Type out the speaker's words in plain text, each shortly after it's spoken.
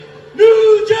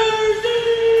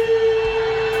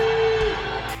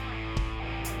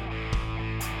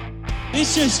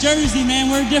It's just Jersey,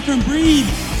 man. We're a different breed.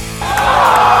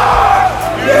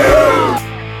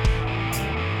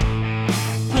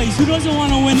 Place. Who doesn't want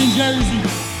to win in Jersey?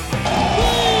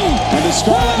 And the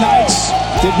Scarlet Knights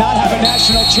did not have a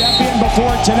national champion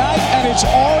before tonight, and it's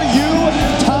RU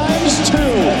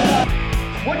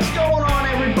 ×2. What's going on,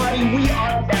 everybody? We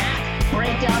are back.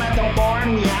 Breakdown at the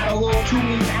barn. We had a little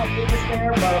 2-week hiatus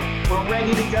there, but we're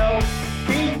ready to go.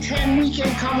 Big Ten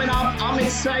weekend coming up. I'm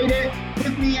excited.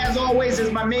 With me, as always,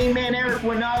 is my main man, Eric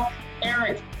Winnell.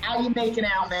 Eric, how you making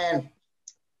out, man?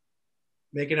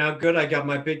 Making out good. I got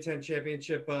my Big Ten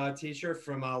championship t-shirt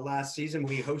from last season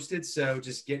we hosted. So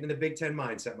just getting in the Big Ten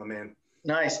mindset, my man.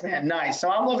 Nice, man. Nice. So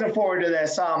I'm looking forward to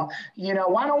this.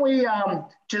 Why don't we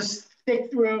just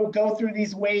go through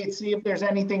these weights, see if there's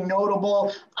anything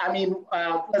notable. I mean,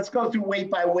 let's go through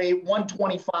weight by weight.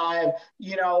 125.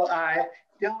 Dylan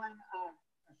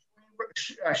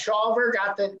Chauver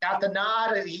got the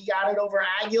nod. He got it over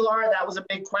Aguilar. That was a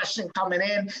big question coming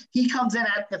in. He comes in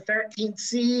at the 13th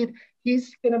seed.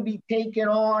 He's going to be taking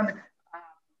on number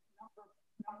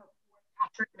 4,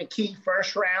 Patrick McKee,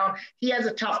 first round. He has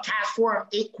a tough task for him,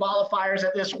 8 qualifiers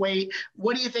at this weight.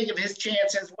 What do you think of his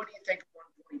chances? What do you think of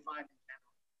 125?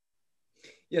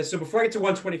 Yeah, so before I get to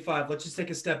 125, let's just take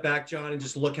a step back, John, and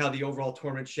just look how the overall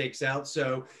tournament shakes out.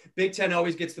 So Big Ten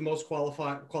always gets the most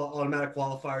automatic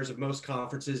qualifiers of most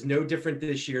conferences, no different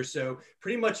this year. So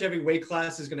pretty much every weight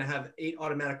class is going to have 8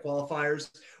 automatic qualifiers.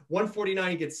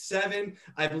 149 gets 7.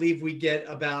 I believe we get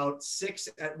about 6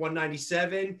 at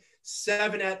 197,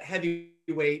 7 at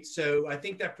heavyweight. So I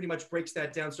think that pretty much breaks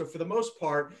that down. So for the most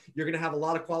part, you're going to have a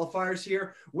lot of qualifiers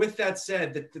here. With that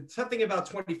said, the tough thing about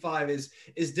 25 is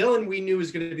Dylan, we knew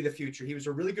was going to be the future. He was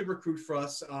a really good recruit for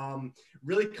us.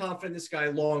 Really confident in this guy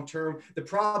long-term. The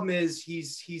problem is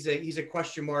he's a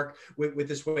question mark with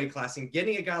this weight class, and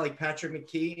getting a guy like Patrick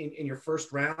McKee in your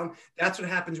first round, that's what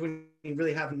happens when you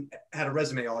really haven't had a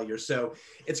resume all year. So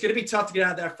it's going to be tough to get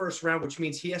out of that first round, which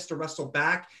means he has to wrestle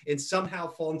back and somehow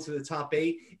fall into the top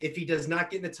 8. If he does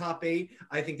not get in the top 8,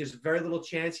 I think there's very little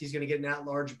chance he's going to get an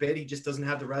at-large bid. He just doesn't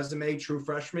have the resume, true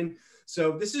freshman.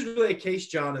 So this is really a case,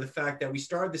 John, of the fact that we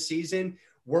started the season.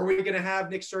 Were we going to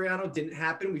have Nick Suriano? Didn't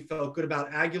happen. We felt good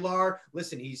about Aguilar.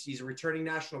 Listen, he's a returning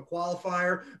national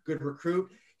qualifier, good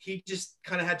recruit. He just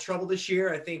kind of had trouble this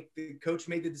year. I think the coach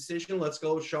made the decision, let's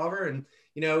go with Chauver. And,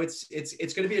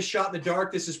 it's going to be a shot in the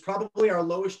dark. This is probably our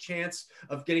lowest chance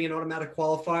of getting an automatic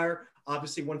qualifier.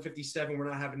 Obviously, 157, we're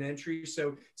not having an entry.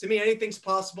 So to me, anything's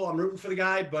possible. I'm rooting for the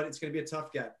guy, but it's going to be a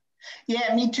tough get.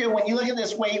 Yeah, me too. When you look at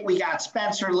this weight, we got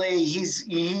Spencer Lee.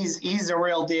 He's a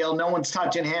real deal. No one's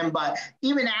touching him. But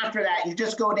even after that, you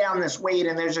just go down this weight,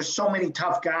 and there's just so many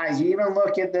tough guys. You even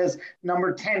look at this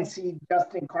number 10 seed,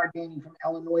 Justin Cardini from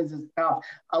Illinois is tough.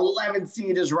 11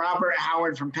 seed is Robert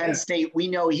Howard from Penn State. We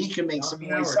know he can make some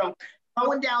noise. So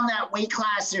going down that weight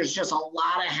class, there's just a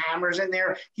lot of hammers in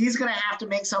there. He's going to have to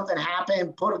make something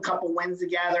happen, put a couple wins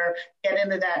together, get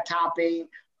into that top 8.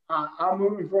 I'm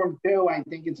moving for him too. I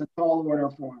think it's a tall order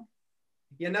for him.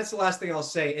 Yeah, and that's the last thing I'll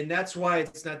say. And that's why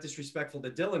it's not disrespectful to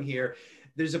Dylan here.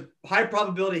 There's a high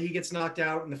probability he gets knocked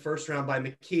out in the first round by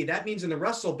McKee. That means in the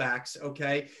wrestlebacks,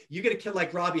 okay, you get a kid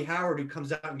like Robbie Howard who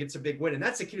comes out and gets a big win. And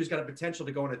that's a kid who's got a potential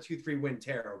to go on a 2-3 win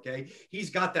tear, okay? He's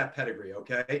got that pedigree,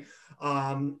 okay?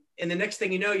 And the next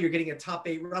thing you know, you're getting a top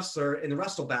 8 wrestler in the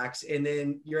wrestlebacks, and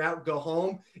then you're out, go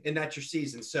home, and that's your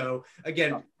season. So,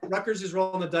 again, Rutgers is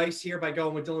rolling the dice here by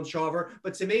going with Dylan Chauver.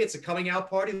 But to me, it's a coming out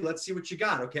party. Let's see what you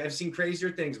got, okay? I've seen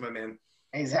crazier things, my man.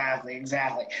 Exactly.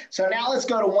 So now let's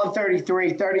go to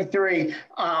 133. 33,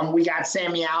 we got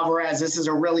Sammy Alvarez. This is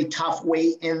a really tough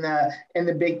weight in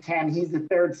the Big Ten. He's the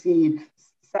 3rd seed.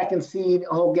 2nd seed,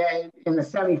 he'll get in the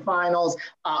semifinals.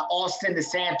 Austin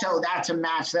DeSanto, that's a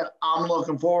match that I'm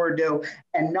looking forward to.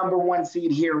 And number 1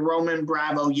 seed here, Roman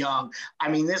Bravo Young. I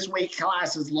mean, this weight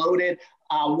class is loaded.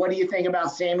 What do you think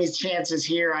about Sammy's chances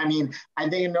here? I mean, I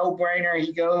think a no-brainer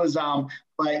he goes.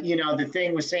 But, the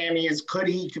thing with Sammy is, could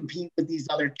he compete with these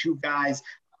other 2 guys?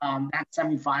 That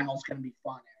semifinal is going to be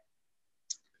fun.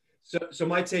 So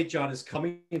my take, John, is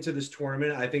coming into this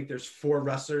tournament, I think there's 4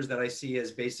 wrestlers that I see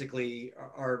as basically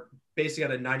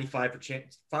at a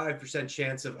 95%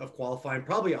 chance of qualifying,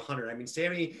 probably 100. I mean,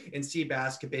 Sammy and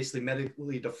Seabass could basically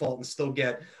medically default and still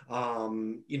get, a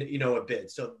bid.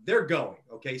 So they're going,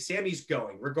 okay? Sammy's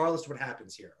going, regardless of what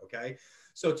happens here, okay?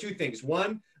 So two things.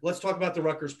 One, let's talk about the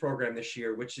Rutgers program this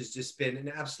year, which has just been an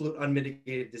absolute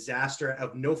unmitigated disaster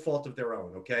of no fault of their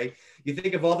own, okay? You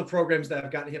think of all the programs that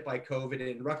have gotten hit by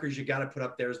COVID, and Rutgers, you got to put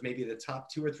up there as maybe the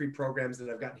top 2 or 3 programs that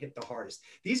have gotten hit the hardest.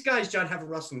 These guys, John, haven't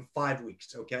wrestled in 5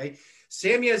 weeks, okay?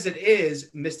 Sammy, as it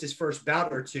is, missed his first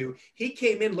bout or two. He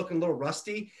came in looking a little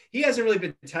rusty. He hasn't really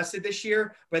been tested this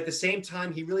year, but at the same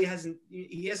time, he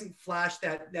hasn't flashed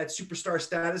that superstar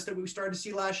status that we started to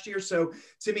see last year. So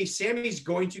to me, Sammy's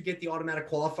going to get the automatic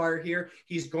qualifier here.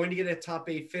 He's going to get a top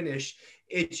 8 finish.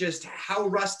 It's just how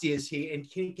rusty is he,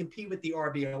 and can he compete with the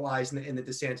RBOIs and the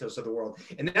DeSantos of the world?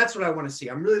 And that's what I want to see.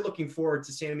 I'm really looking forward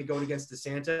to Sammy going against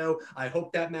DeSanto. I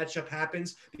hope that matchup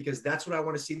happens because that's what I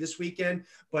want to see this weekend.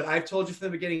 But I've told you from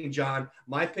the beginning, John,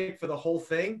 my pick for the whole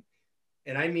thing,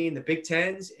 and I mean the Big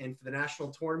Tens and for the national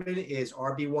tournament, is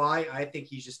RBY. I think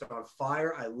he's just on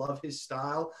fire. I love his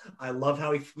style. I love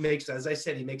how he makes, as I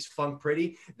said, he makes funk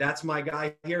pretty. That's my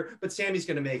guy here. But Sammy's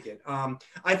going to make it.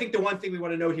 I think the one thing we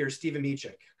want to note here is Steven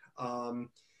Miocic.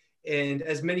 And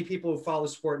as many people who follow the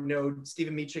sport know,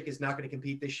 Steven Miocic is not going to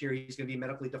compete this year. He's going to be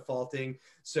medically defaulting.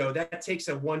 So that takes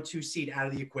a 1-2 seed out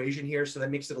of the equation here. So that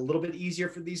makes it a little bit easier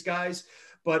for these guys.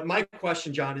 But my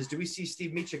question, John, is do we see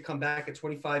Steve Miocic come back at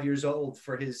 25 years old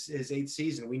for his 8th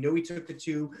season? We know he took the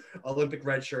 2 Olympic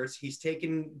red shirts. He's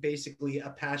taken basically a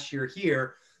past year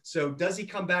here. So does he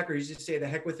come back, or does he just say the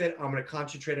heck with it? I'm going to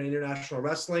concentrate on international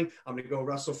wrestling. I'm going to go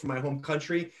wrestle for my home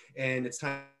country, and it's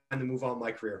time to move on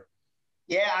my career.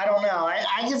 Yeah, I don't know.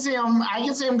 I can see him. I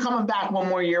can see him coming back one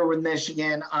more year with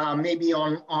Michigan, maybe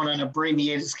on an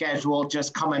abbreviated schedule,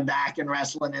 just coming back and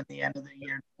wrestling at the end of the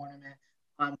year tournament.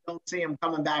 Don't see him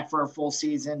coming back for a full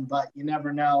season, but you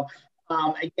never know.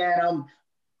 Again,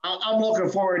 I'm looking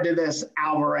forward to this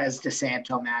Alvarez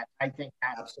DeSanto match. I think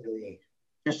that's absolutely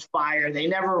just fire. They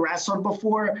never wrestled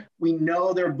before. We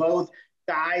know they're both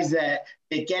guys that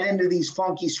get into these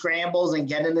funky scrambles and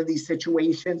get into these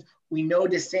situations. We know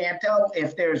DeSanto,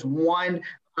 if there's one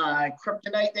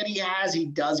kryptonite that he has, he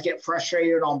does get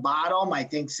frustrated on bottom. I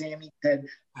think Sammy could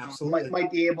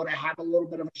might be able to have a little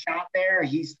bit of a shot there.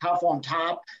 He's tough on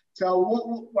top.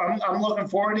 So I'm looking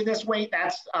forward to this weight.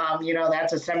 That's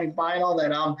that's a semifinal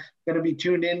that I'm going to be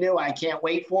tuned into. I can't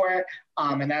wait for it.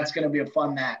 And that's going to be a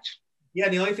fun match. Yeah,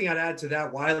 and the only thing I'd add to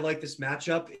that, why I like this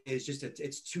matchup, is just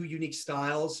it's 2 unique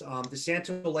styles.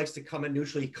 DeSanto likes to come in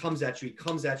neutral. He comes at you,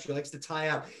 likes to tie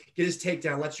out, get his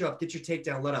takedown, let you up, get your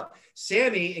takedown, let up.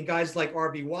 Sammy and guys like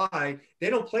RBY, they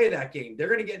don't play that game. They're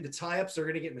going to get into tie-ups. They're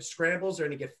going to get into scrambles. They're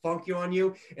going to get funky on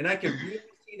you. And I can really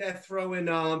see that throwing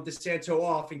DeSanto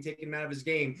off and taking him out of his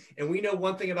game. And we know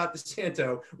one thing about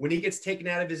DeSanto, when he gets taken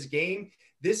out of his game,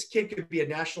 this kid could be a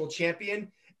national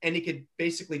champion, and he could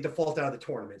basically default out of the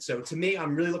tournament. So to me,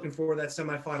 I'm really looking forward to that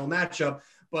semifinal matchup.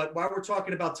 But while we're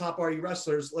talking about top RU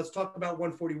wrestlers, let's talk about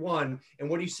 141. And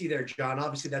what do you see there, John?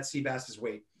 Obviously, that's Seabass's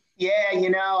weight. Yeah,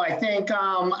 I think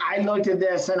I looked at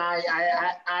this and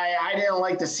I didn't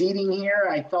like the seating here.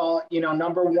 I thought,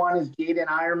 number 1 is Jaden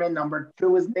Ironman. Number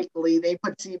 2 is Nick Lee. They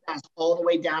put Seabass all the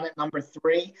way down at number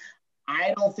 3.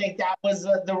 I don't think that was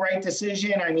the right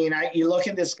decision. I mean, you look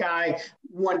at this guy,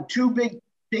 won 2 Big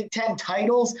Ten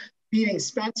titles, beating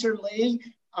Spencer Lee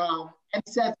and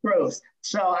Seth Gross.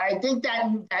 So I think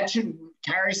that should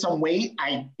carry some weight.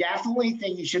 I definitely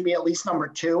think he should be at least number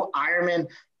 2. Ironman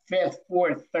 5th,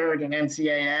 4th, 3rd in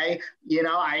NCAA.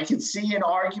 I could see an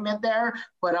argument there,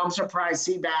 but I'm surprised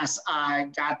Seabass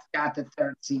got the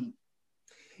 3rd seed.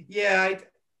 Yeah,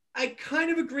 I kind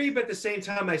of agree, but at the same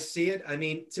time, I see it. I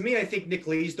mean, to me, I think Nick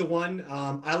Lee's the one.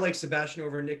 I like Sebastian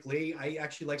over Nick Lee. I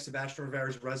actually like Sebastian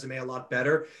Rivera's resume a lot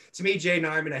better. To me, Jaden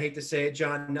Ironman, I hate to say it,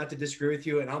 John, not to disagree with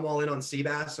you, and I'm all in on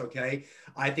Seabass, okay?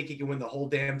 I think he can win the whole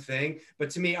damn thing. But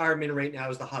to me, Ironman right now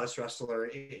is the hottest wrestler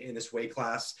in this weight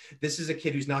class. This is a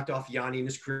kid who's knocked off Yanni in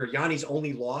his career. Yanni's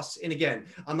only loss, and again,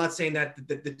 I'm not saying that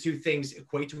the 2 things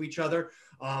equate to each other,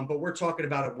 but we're talking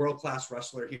about a world-class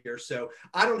wrestler here. So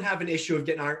I don't have an issue of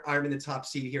getting Ironman the top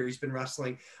seed here. He's been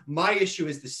wrestling. My issue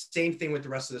is the same thing with the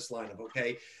rest of this lineup,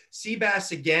 okay?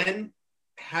 Seabass, again,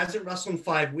 hasn't wrestled in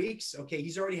 5 weeks. Okay,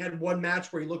 he's already had 1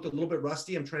 match where he looked a little bit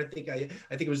rusty. I'm trying to think. I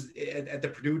think it was at the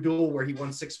Purdue duel where he won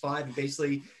 6-5 and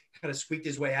basically kind of squeaked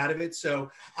his way out of it.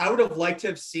 So I would have liked to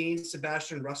have seen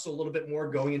Sebastian wrestle a little bit more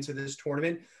going into this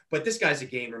tournament. But this guy's a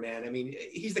gamer, man. I mean,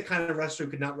 he's the kind of wrestler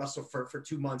who could not wrestle for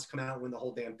 2 months, come out and win the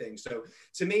whole damn thing. So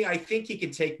to me, I think he can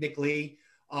take Nick Lee.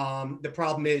 The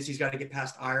problem is he's got to get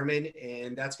past Ironman,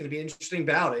 and that's going to be an interesting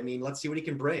bout. I mean, let's see what he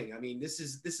can bring. I mean, this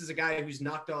is a guy who's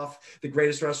knocked off the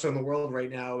greatest wrestler in the world right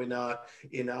now in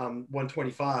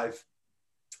 125.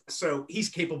 So he's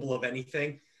capable of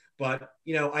anything. But,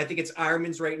 I think it's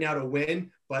Ironman's right now to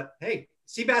win. But, hey,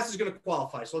 Seabass is going to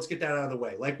qualify, so let's get that out of the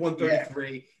way. Like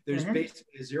 133, there's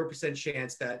basically a 0%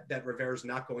 chance that Rivera's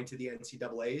not going to the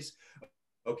NCAAs.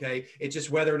 Okay, it's just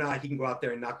whether or not he can go out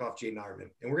there and knock off Jaden Ironman,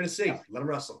 and we're going to see. Let him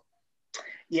wrestle.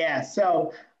 Yeah,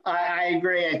 so I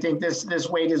agree. I think this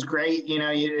weight is great. You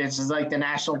know, it's just like the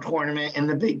national tournament in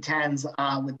the Big Tens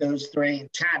with those three.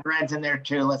 Chad Redd's in there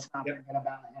too. Let's not forget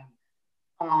about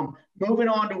him. Moving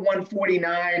on to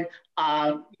 149,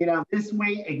 you know, this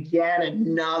weight, again,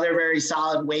 another very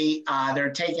solid weight.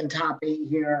 They're taking top 8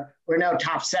 here, or no,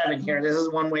 top 7 here. This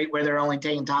is one weight where they're only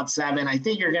taking top 7. I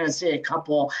think you're going to see a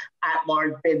couple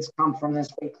at-large bids come from this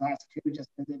weight class too, just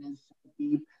because it is so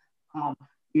deep.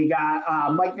 You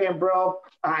got Mike Van Brill,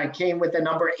 came with the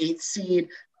number 8 seed.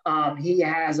 He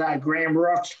has Graham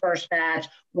Brooks' first match,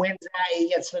 wins that. He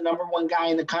gets the number 1 guy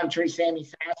in the country, Sammy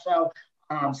Sasso.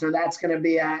 So that's going to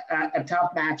be a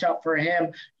tough matchup for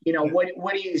him. You know,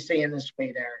 what do you see in this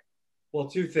weight, Eric? Well,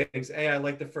 2 things. A, I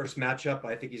like the first matchup.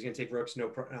 I think he's going to take Brooks. I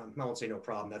won't say no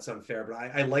problem. That's unfair, but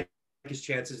I like his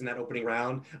chances in that opening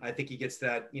round. I think he gets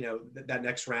that, you know, that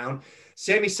next round.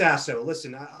 Sammy Sasso,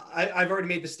 listen, I've already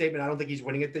made the statement. I don't think he's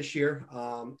winning it this year.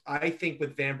 I think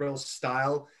with Van Brill's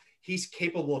style, he's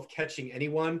capable of catching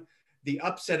anyone. The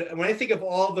upset, when I think of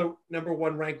all the number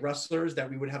 1 ranked wrestlers that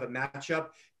we would have a matchup,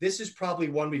 this is probably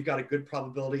one we've got a good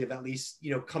probability of at least,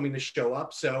 you know, coming to show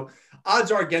up. So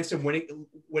odds are against him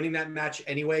winning that match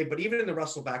anyway. But even in the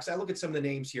wrestlebacks, I look at some of the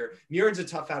names here. Murin's a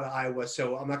tough out of Iowa,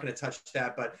 so I'm not going to touch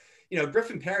that. But you know,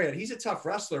 Griffin Perriott, he's a tough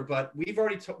wrestler, but we've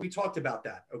already we talked about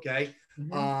that. Okay.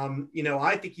 Mm-hmm. You know,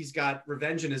 I think he's got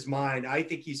revenge in his mind. I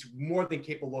think he's more than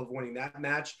capable of winning that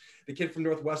match. The kid from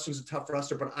Northwestern's a tough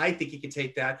wrestler, but I think he can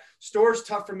take that. Storr's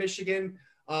tough for Michigan.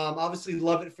 Obviously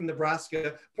love it from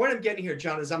Nebraska. Point I'm getting here,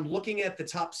 John, is I'm looking at the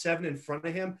top 7 in front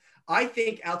of him. I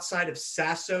think outside of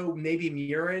Sasso, maybe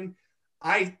Murin,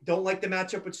 I don't like the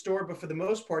matchup with Storr, but for the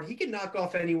most part, he can knock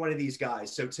off any one of these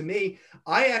guys. So to me,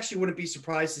 I actually wouldn't be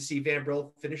surprised to see Van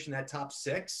Brill finish in that top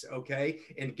 6, okay,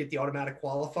 and get the automatic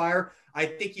qualifier. I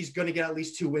think he's going to get at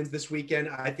least 2 wins this weekend.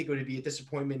 I think it would be a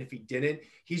disappointment if he didn't.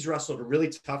 He's wrestled really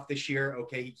tough this year,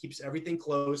 okay? He keeps everything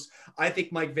close. I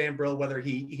think Mike Van Brill, whether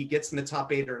he gets in the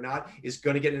top 8 or not, is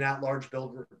going to get an at-large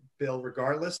bill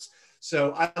regardless.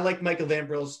 So I like Michael Van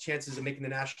Brill's chances of making the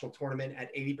national tournament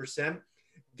at 80%.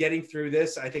 Getting through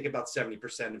this, I think about 70%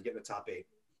 of getting the top 8.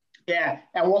 Yeah,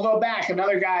 and we'll go back.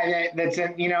 Another guy that's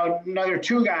in, you know, another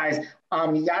 2 guys.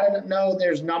 You got to know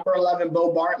there's number 11,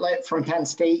 Bo Bartlett from Penn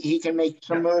State. He can make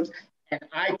some moves. And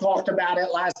I talked about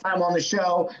it last time on the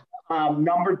show.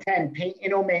 Number 10,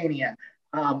 Peyton Omania.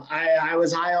 I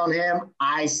was high on him.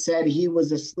 I said he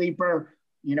was a sleeper.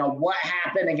 You know, what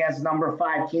happened against number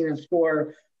 5, Keenan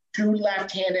Storr? 2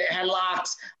 left-handed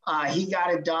headlocks. He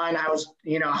got it done. I was,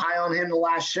 you know, high on him the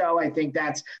last show. I think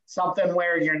that's something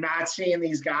where you're not seeing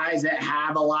these guys that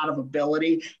have a lot of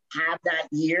ability have that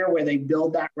year where they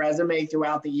build that resume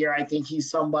throughout the year. I think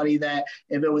he's somebody that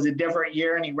if it was a different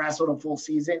year and he wrestled a full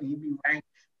season, he'd be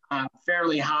ranked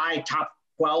fairly high, top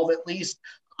 12 at least.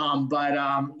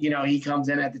 You know, he comes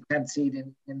in at the 10th seed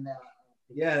in the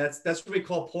Yeah, that's what we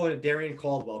call pulling a Darian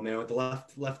Caldwell, man, with the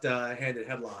left-handed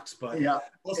headlocks. But yeah,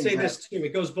 I'll say this too: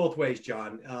 it goes both ways,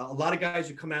 John. A lot of guys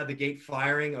who come out of the gate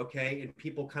firing, okay, and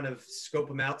people kind of scope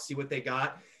them out, see what they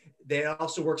got. That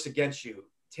also works against you.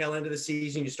 Tail end of the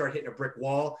season, you start hitting a brick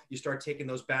wall. You start taking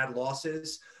those bad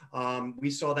losses. We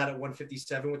saw that at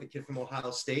 157 with the kid from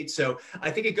Ohio State. So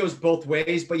I think it goes both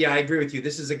ways. But yeah, I agree with you.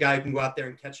 This is a guy who can go out there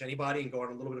and catch anybody and go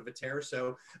on a little bit of a tear.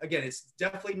 So again, it's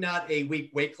definitely not a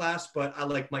weak weight class, but I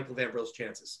like Michael Van Brill's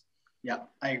chances. Yeah,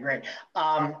 I agree.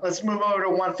 Let's move over to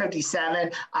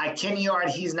 157. Kenny Yard,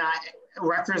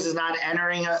 Rutgers is not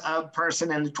entering a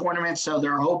person in the tournament, so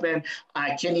they're hoping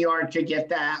Kenny Yard could get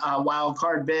that wild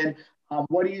card bid.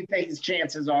 What do you think his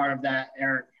chances are of that,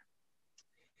 Eric?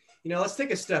 You know, let's take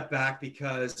a step back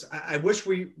because I wish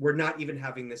we were not even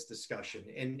having this discussion.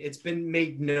 And it's been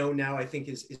made known now. I think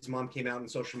his mom came out on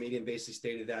social media and basically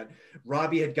stated that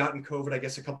Robbie had gotten COVID, I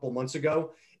guess, a couple of months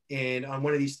ago. And on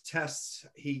one of these tests,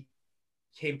 he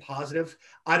came positive.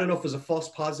 I don't know if it was a false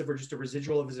positive or just a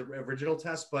residual of his original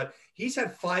test, but he's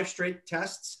had 5 straight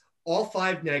tests, all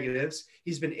 5 negatives.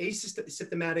 He's been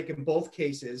asymptomatic in both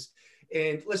cases.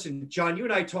 And listen, John, you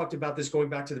and I talked about this going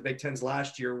back to the Big Tens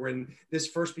last year when this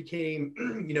first became,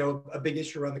 you know, a big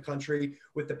issue around the country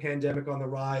with the pandemic on the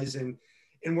rise. And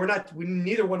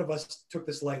neither one of us took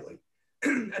this lightly.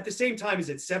 At the same time, is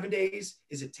it 7 days?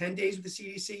 Is it 10 days with the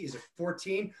CDC? Is it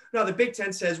 14? No, the Big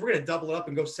Ten says we're going to double it up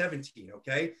and go 17,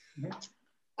 okay? Mm-hmm.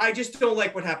 I just don't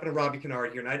like what happened to Robbie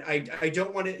Kennard here. And I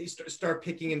don't want to start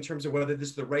picking in terms of whether this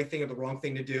is the right thing or the wrong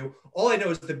thing to do. All I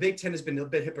know is the Big Ten has been a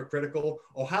bit hypocritical.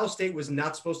 Ohio State was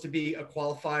not supposed to be a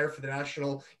qualifier for the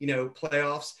national,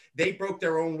 playoffs. They broke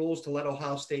their own rules to let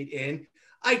Ohio State in.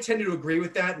 I tend to agree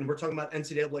with that. And we're talking about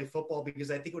NCAA football because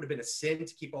I think it would have been a sin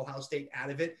to keep Ohio State out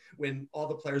of it when all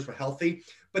the players were healthy.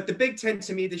 But the Big Ten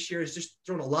to me this year is just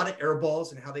throwing a lot of air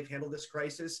balls in how they've handled this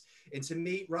crisis. And to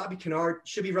me, Robbie Kennard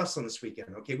should be wrestling this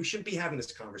weekend. Okay. We shouldn't be having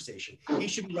this conversation. He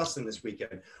should be wrestling this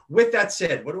weekend. With that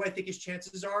said, what do I think his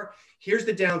chances are? Here's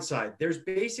the downside. There's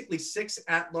basically 6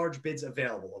 at-large bids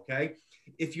available. Okay.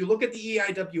 If you look at the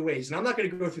EIWAs, and I'm not going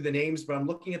to go through the names, but I'm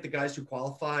looking at the guys who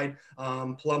qualified.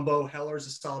 Palumbo, Heller's a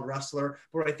solid wrestler.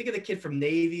 But when I think of the kid from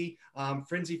Navy,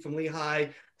 Frenzy from Lehigh,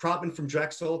 Cropman from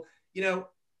Drexel,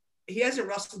 he hasn't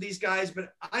wrestled these guys,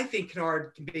 but I think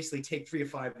Kennard can basically take 3 or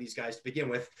 5 of these guys to begin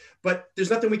with. But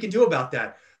there's nothing we can do about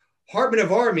that. Hartman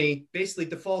of Army basically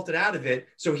defaulted out of it,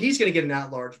 so he's going to get an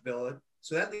at-large bid.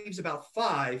 So that leaves about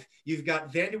 5. You've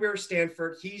got Vanderweer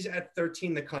Stanford. He's at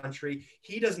 13 in the country.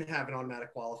 He doesn't have an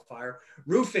automatic qualifier.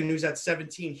 Ruffin, who's at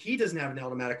 17, he doesn't have an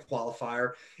automatic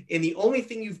qualifier. And the only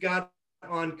thing you've got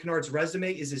on Kennard's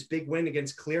resume is his big win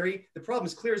against Cleary. The problem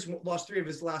is Cleary's lost 3 of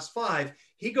his last 5.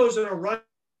 He goes on a run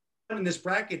in this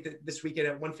bracket this weekend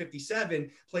at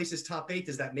 157, places top 8.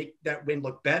 Does that make that win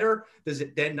look better? Does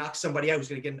it then knock somebody out who's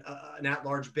going to get an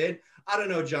at-large bid? I don't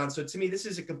know, John. So to me, this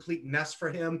is a complete mess for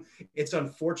him. It's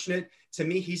unfortunate. To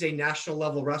me, he's a national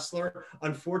level wrestler.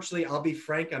 Unfortunately, I'll be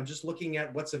frank, I'm just looking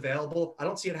at what's available. I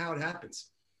don't see how it happens.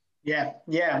 Yeah,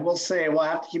 we'll see. We'll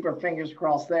have to keep our fingers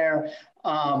crossed there.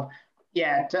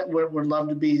 We'd love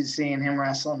to be seeing him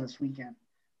wrestling this weekend.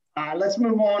 Let's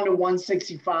move on to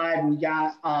 165. We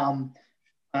got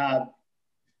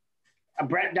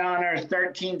Brett Donner,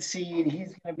 13th seed.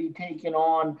 He's going to be taking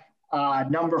on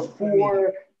number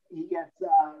 4. He gets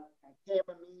Cam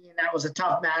Amin. That was a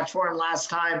tough match for him last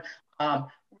time.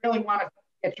 Really want to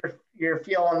get your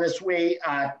feel on this week.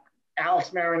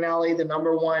 Alex Marinelli, the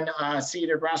number 1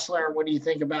 seeded wrestler. What do you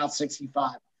think about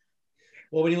 65?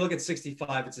 Well, when you look at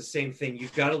 65, it's the same thing.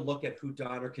 You've got to look at who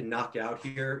Donner can knock out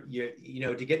here.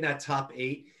 To get in that top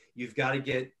 8, you've got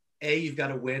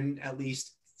to win at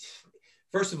least.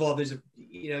 First of all,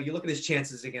 you look at his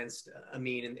chances against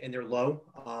Amin and they're low.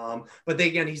 But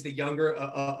again, he's the younger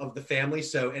of the family,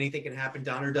 so anything can happen.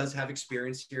 Donner does have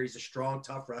experience here. He's a strong,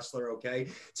 tough wrestler. Okay,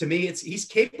 to me, he's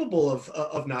capable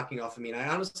of knocking off Amin. I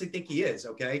honestly think he is.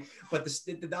 Okay, but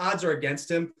the odds are against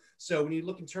him. So when you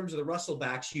look in terms of the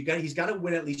wrestlebacks, he's got to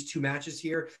win at least 2 matches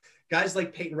here. Guys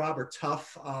like Peyton Robb are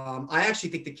tough. I actually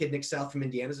think the kid Nick South from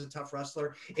Indiana is a tough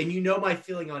wrestler. And my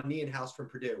feeling on Nienhuis from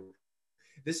Purdue.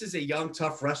 This is a young,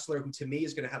 tough wrestler who, to me,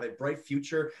 is going to have a bright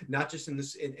future, not just in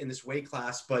this weight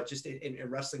class, but just in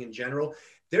wrestling in general.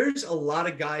 There's a lot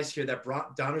of guys here that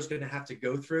Donner's going to have to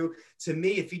go through. To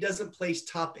me, if he doesn't place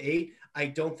top 8, I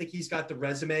don't think he's got the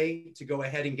resume to go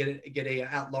ahead and get a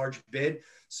at-large bid.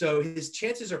 So his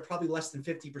chances are probably less than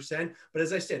 50%. But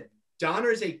as I said,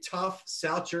 Donner is a tough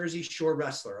South Jersey Shore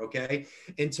wrestler, okay?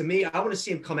 And to me, I want to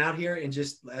see him come out here and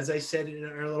just, as I said in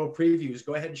our little previews,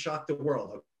 go ahead and shock the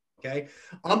world, okay?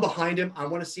 I'm behind him. I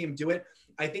want to see him do it.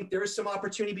 I think there is some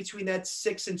opportunity between that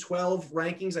 6 and 12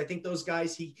 rankings. I think those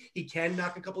guys, he can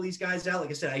knock a couple of these guys out. Like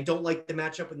I said, I don't like the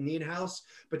matchup with Nienhuis,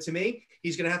 but to me,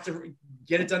 he's going to have to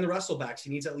get it done the wrestlebacks. He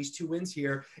needs at least 2 wins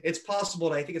here. It's possible,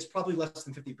 but I think it's probably less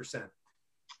than 50%.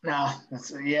 No,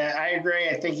 I agree.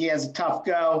 I think he has a tough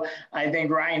go. I think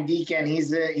Ryan Deacon,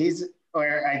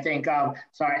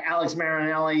 Alex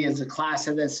Marinelli is a class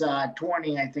of this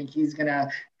 20. I think he's going to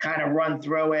kind of run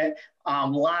through it. A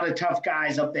lot of tough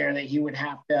guys up there that he would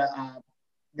have to,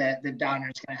 that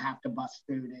Donner's going to have to bust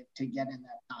through to get in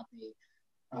that top 8.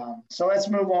 So let's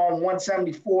move on.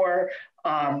 174.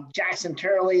 Jackson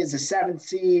Turley is a 7th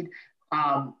seed.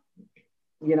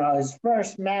 His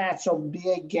first match will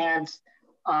be against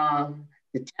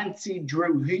the 10th seed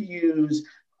Drew Hughes.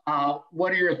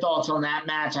 What are your thoughts on that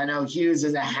match? I know Hughes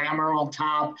is a hammer on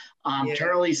top.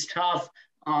 Turley's tough.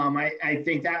 I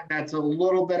think that's a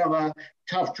little bit of a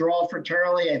tough draw for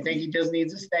Turley. I think he just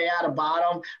needs to stay out of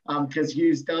bottom because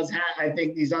Hughes does have, I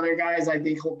think these other guys, I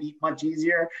think he'll beat much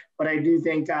easier. But I do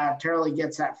think Turley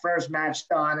gets that first match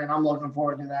done, and I'm looking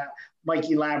forward to that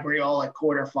Mikey Labriola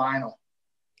quarterfinal.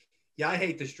 Yeah, I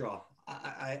hate this draw.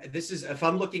 this is, if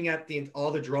I'm looking at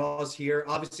all the draws here,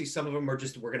 obviously some of them were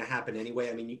going to happen anyway.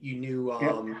 I mean, you knew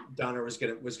Donner was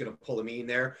going to pull a mean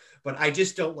there, but I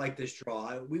just don't like this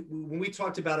draw. When we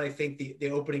talked about, I think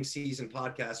the opening season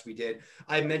podcast we did,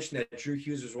 I mentioned that Drew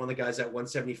Hughes was one of the guys at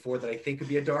 174 that I think could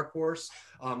be a dark horse.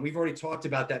 We've already talked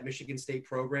about that Michigan State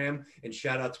program, and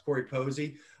shout out to Corey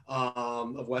Posey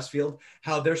of Westfield,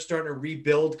 how they're starting to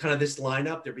rebuild kind of this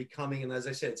lineup. They're becoming, and as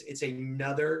I said, it's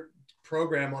another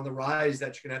program on the rise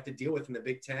that you're going to have to deal with in the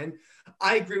Big Ten.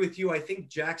 I agree with you. I think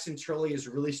Jackson Turley is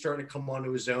really starting to come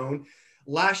onto his own.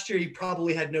 Last year, he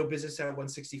probably had no business at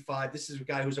 165. This is a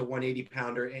guy who's a 180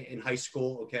 pounder in high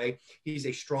school. Okay. He's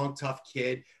a strong, tough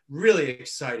kid, really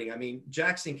exciting. I mean,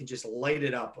 Jackson can just light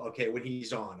it up. Okay. When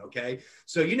he's on. Okay.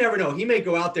 So you never know. He may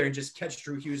go out there and just catch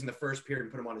Drew Hughes in the first period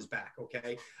and put him on his back.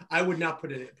 Okay. I would not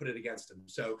put it against him.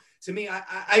 So to me,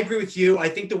 I agree with you. I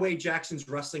think the way Jackson's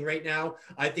wrestling right now,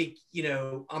 I think,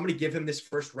 I'm going to give him this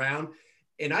first round.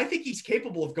 And I think he's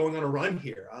capable of going on a run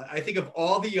here. I think of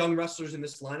all the young wrestlers in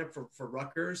this lineup for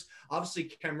Rutgers,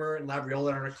 obviously Kemmer and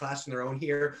Labriola are in a class in their own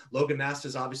here. Logan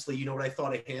Masters, obviously, you know what I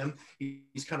thought of him.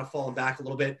 He's kind of fallen back a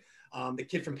little bit. The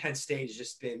kid from Penn State he's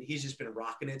just been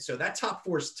rocking it. So that top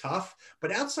four is tough.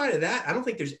 But outside of that, I don't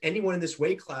think there's anyone in this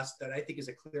weight class that I think is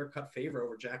a clear-cut favor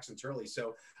over Jackson Turley.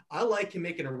 So I like him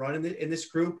making a run in this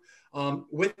group.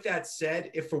 With that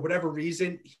said, if for whatever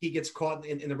reason he gets caught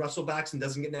in the wrestlebacks and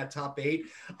doesn't get in that top 8,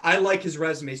 I like his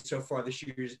resume so far this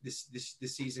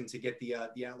season to get the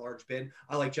at-large bid.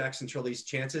 I like Jackson Turley's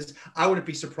chances. I wouldn't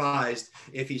be surprised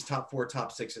if he's top 4,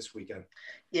 top 6 this weekend.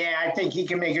 Yeah, I think he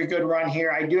can make a good run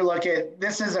here. I do look at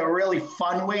this is a really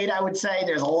fun weight, I would say.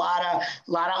 There's a lot of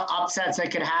upsets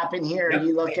that could happen here. Yep.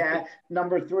 You look at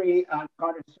number 3,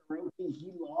 Carter Soroki.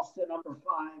 He lost to number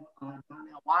 5,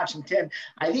 Donnell Washington.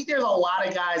 I think there's a lot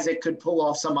of guys that could pull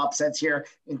off some upsets here,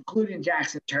 including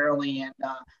Jackson Turley, and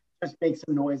just make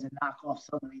some noise and knock off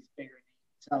some of these bigger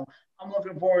names. So I'm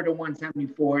looking forward to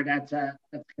 174. That's going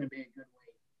to be a good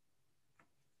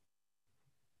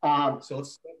weight. So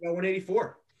let's talk about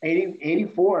 184.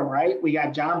 84, right? We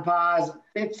got John Paz,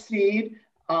 5th seed.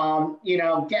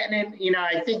 Getting in,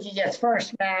 I think he gets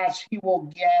first match. He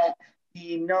will get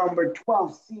the number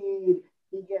 12 seed.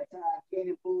 He gets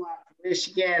Gated Bullock from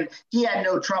Michigan. He had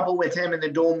no trouble with him in the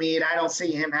dual meet. I don't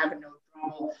see him having no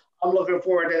trouble. I'm looking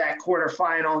forward to that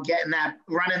quarterfinal,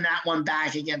 running that one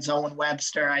back against Owen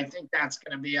Webster. I think that's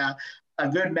going to be a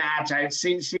good match. I've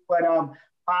seen what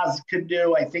Paz could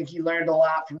do. I think he learned a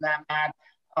lot from that match.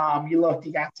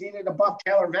 He got seated above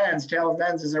Taylor Venz. Taylor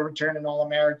Venz is a returning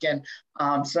All-American.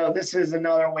 So this is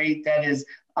another weight that is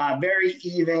very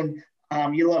even.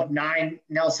 9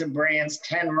 Nelson Brands,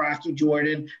 10 Rocky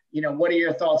Jordan. What are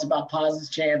your thoughts about Paz's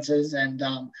chances? And,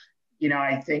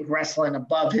 I think wrestling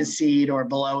above his seed or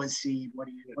below his seed. What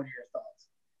are your thoughts?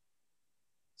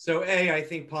 So I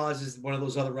think Paz is one of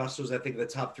those other wrestlers. I think the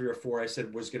top 3 or 4 I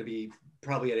said was going to be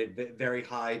probably at a very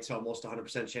high to almost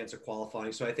 100% chance of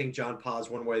qualifying. So I think John Paz,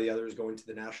 one way or the other, is going to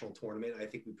the national tournament. I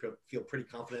think we feel pretty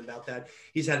confident about that.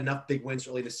 He's had enough big wins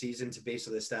early this season to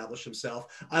basically establish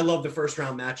himself. I love the first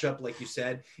round matchup, like you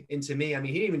said. And to me, I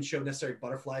mean, he didn't even show necessarily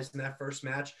butterflies in that first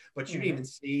match, but you didn't even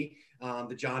see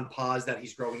the John Paz that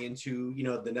he's growing into,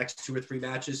 the next 2 or 3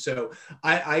 matches. So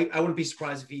I wouldn't be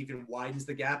surprised if he even widens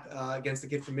the gap against the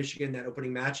kid from Michigan, that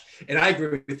opening match. And I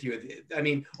agree with you. I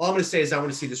mean, all I'm going to say is I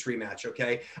want to see this rematch.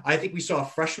 Okay. I think we saw a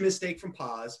fresh mistake from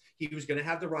Paz. He was going to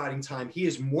have the riding time. He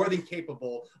is more than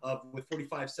capable of, with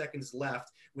 45 seconds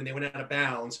left, when they went out of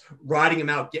bounds, riding him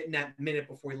out, getting that minute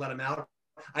before he let him out.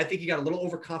 I think he got a little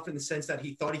overconfident in the sense that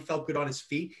he thought he felt good on his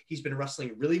feet. He's been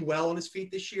wrestling really well on his feet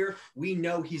this year. We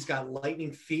know he's got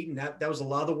lightning feet, and that was a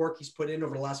lot of the work he's put in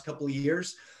over the last couple of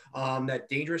years. That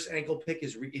dangerous ankle pick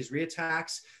is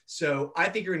reattacks. So I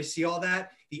think you're going to see all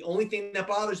that. The only thing that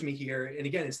bothers me here, and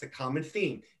again, it's the common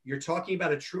theme. You're talking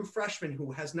about a true freshman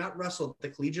who has not wrestled at the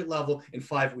collegiate level in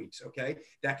 5 weeks, okay?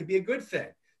 That could be a good thing.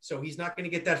 So he's not going to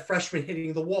get that freshman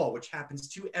hitting the wall, which happens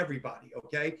to everybody,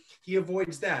 okay? He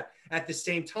avoids that. At the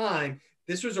same time,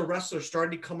 this was a wrestler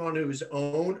starting to come onto his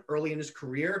own early in his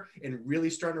career and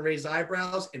really starting to raise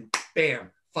eyebrows, and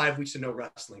bam, 5 weeks of no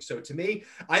wrestling. So to me,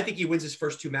 I think he wins his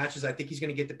first 2 matches. I think he's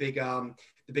going to get the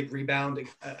big rebound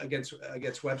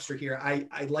against Webster here.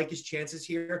 I like his chances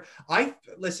here.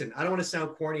 Listen, I don't want to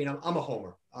sound corny, and I'm a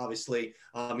homer, obviously.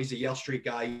 He's a Yale Street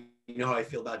guy. You know how I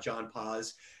feel about John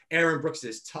Paz. Aaron Brooks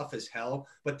is tough as hell,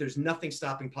 but there's nothing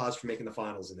stopping Paz from making the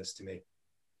finals in this, to me.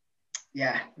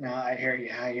 Yeah, no, I hear you.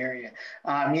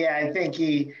 I think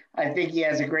he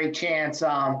has a great chance.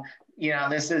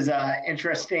 This is a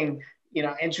interesting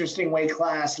weight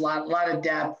class, lot of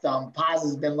depth. Paz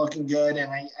has been looking good,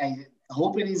 and I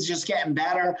hoping he's just getting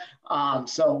better.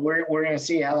 So we're going to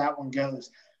see how that one goes.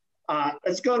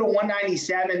 Let's go to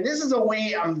 197. This is a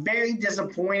weight I'm very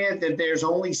disappointed that there's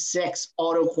only 6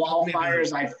 auto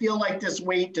qualifiers. I feel like this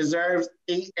weight deserves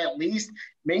 8 at least,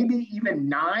 maybe even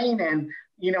 9, and,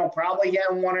 probably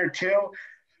getting 1 or 2.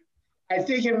 I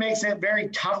think it makes it very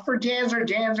tough for Danzer.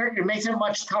 It makes it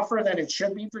much tougher than it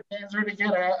should be for Danzer to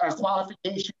get a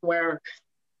qualification where,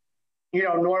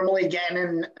 normally getting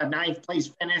in a 9th place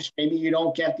finish, maybe you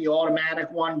don't get the automatic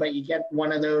one, but you get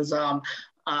one of those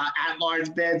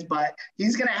at-large bids. But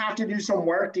he's going to have to do some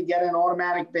work to get an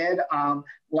automatic bid. A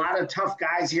lot of tough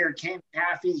guys here. Cam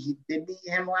Caffey, he did beat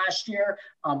him last year,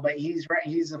 but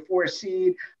he's a 4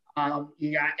 seed.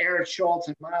 You got Eric Schultz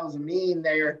and Miles Amin.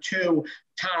 They are 2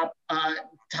 top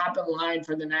in line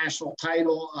for the national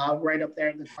title, right up there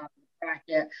at the top of the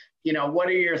bracket. What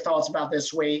are your thoughts about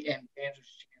this weight and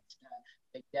Danzer's chance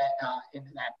to get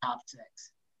into that top 6?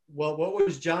 Well, what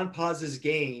was John Paz's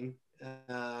gain,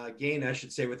 I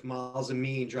should say, with Miles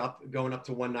Amin going up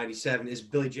to 197 is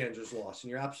Billy Janzer's loss. And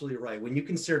you're absolutely right. When you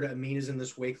consider Amin is in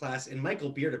this weight class and Michael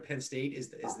Beard of Penn State is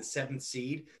the 7th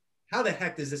seed, how the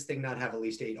heck does this thing not have at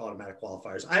least 8 automatic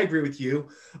qualifiers? I agree with you.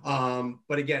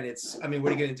 But again, what are you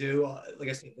going to do? Like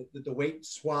I said, the weight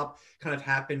swap kind of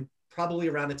happened probably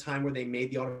around the time where they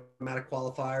made the automatic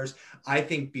qualifiers. I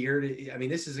think Beard,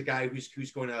 this is a guy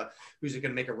who's going to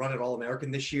make a run at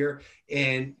All-American this year.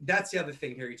 And that's the other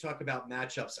thing here. You talk about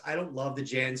matchups. I don't love the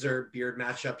Janzer Beard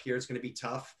matchup here. It's going to be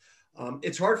tough.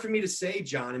 It's hard for me to say,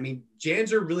 John.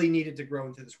 Janzer really needed to grow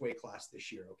into this weight class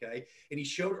this year, okay? And he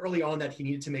showed early on that he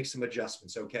needed to make some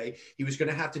adjustments, okay? He was going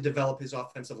to have to develop his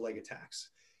offensive leg attacks.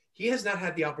 He has not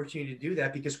had the opportunity to do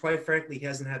that because, quite frankly, he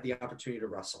hasn't had the opportunity to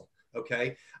wrestle,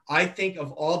 okay? I think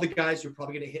of all the guys who are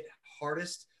probably going to hit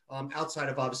hardest, outside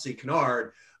of, obviously,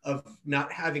 Kennard, of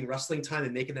not having wrestling time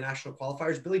and making the national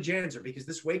qualifiers, Billy Janzer, because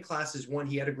this weight class is one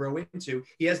he had to grow into.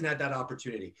 He hasn't had that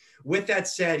opportunity. With that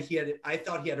said, I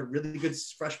thought he had a really good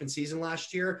freshman season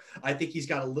last year. I think he's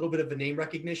got a little bit of a name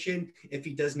recognition if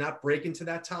he does not break into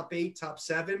that top 8, top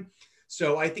 7.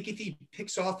 So I think if he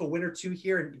picks off a win or 2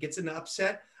 here and gets an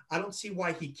upset, I don't see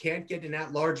why he can't get an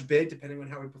at-large bid, depending on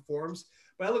how he performs.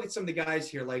 But I look at some of the guys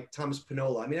here, like Thomas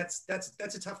Pinola. That's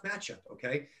a tough matchup,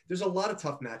 okay? There's a lot of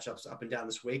tough matchups up and down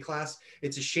this weight class.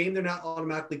 It's a shame they're not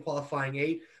automatically qualifying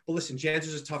 8. But listen,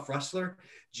 Janzer's a tough wrestler.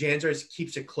 Janzer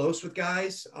keeps it close with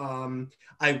guys.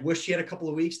 I wish he had a couple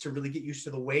of weeks to really get used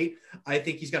to the weight. I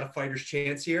think he's got a fighter's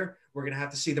chance here. We're going to have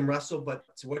to see them wrestle. But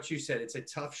to what you said, it's a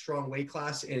tough, strong weight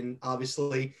class. And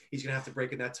obviously, he's going to have to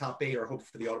break in that top 8 or hope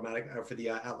for the automatic or for the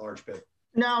at-large bid.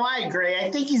 No, I agree. I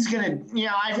think he's going to,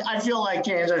 I feel like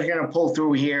Janzer's going to pull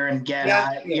through here and get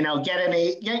in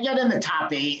the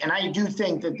top 8. And I do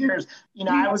think that there's,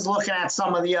 I was looking at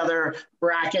some of the other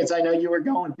brackets. I know you were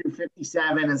going through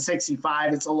 57 and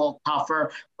 65. It's a little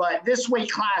tougher. But this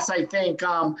weight class, I think,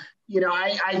 I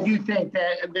do think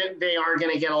that they are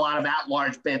going to get a lot of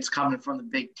at-large bids coming from the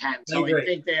Big Ten. So I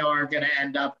think they are going to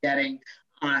end up getting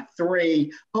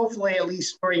 3, hopefully at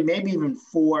least 3, maybe even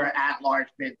 4 at-large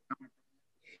bids coming.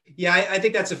 Yeah, I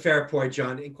think that's a fair point,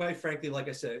 John. And quite frankly, like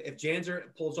I said, if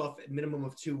Janzer pulls off a minimum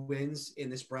of 2 wins in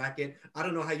this bracket, I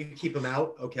don't know how you can keep him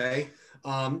out, okay?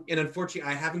 And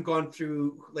unfortunately, I haven't gone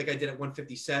through, like I did at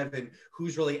 157,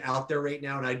 who's really out there right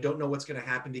now, and I don't know what's going to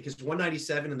happen because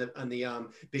 197 on the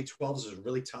Big 12s is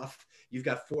really tough. You've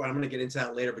got 4, I'm going to get into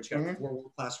that later, but you got 4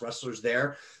 world-class wrestlers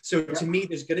there. So to me,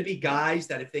 there's going to be guys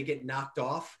that if they get knocked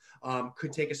off,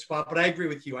 could take a spot. But I agree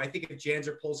with you. I think if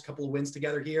Janzer pulls a couple of wins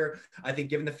together here, I think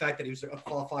given the fact that he was a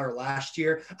qualifier last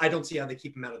year, I don't see how they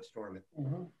keep him out of the tournament.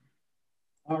 Mm-hmm.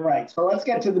 All right, so let's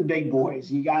get to the big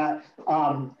boys. You got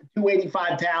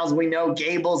 285 pounds. We know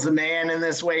Gable's the man in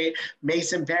this weight.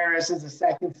 Mason Paris is the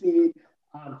 2nd seed.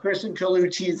 Christian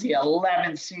Colucci is the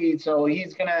 11th seed. So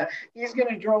he's gonna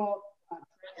draw Trent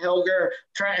Hilger.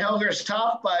 Trent Hilger's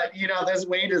tough, but this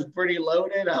weight is pretty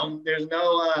loaded.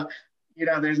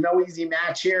 There's no easy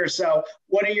match here. So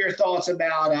what are your thoughts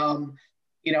about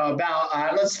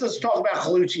let's talk about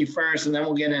Colucci first, and then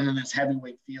we'll get into this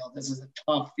heavyweight field. This is a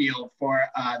tough field for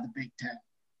the Big Ten.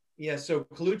 Yeah, so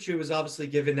Colucci was obviously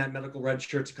given that medical red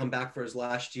shirt to come back for his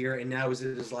last year, and now is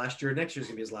it his last year? Next year's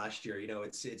gonna be his last year.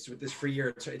 It's with this free year,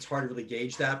 it's hard to really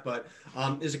gauge that. But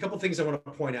there's a couple things I want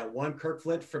to point out. One, Kirk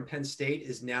Flitt from Penn State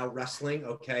is now wrestling.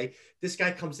 Okay, this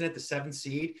guy comes in at the 7th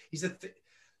seed. He's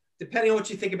depending on what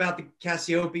you think about the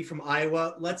Cassiope from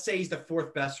Iowa, let's say he's the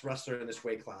 4th best wrestler in this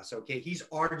weight class. Okay, he's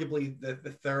arguably the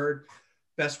 3rd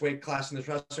best weight class in this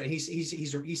wrestler, and he's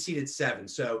seated 7.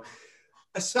 So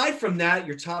aside from that,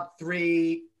 your top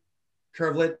 3,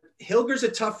 Curvlet, Hilger's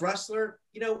a tough wrestler.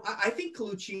 I think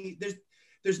Colucci,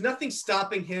 there's nothing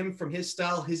stopping him from his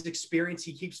style, his experience.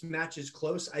 He keeps matches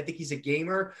close. I think he's a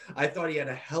gamer. I thought he had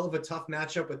a hell of a tough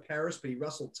matchup with Paris, but he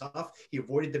wrestled tough. He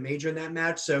avoided the major in that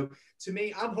match. So to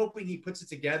me, I'm hoping he puts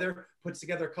together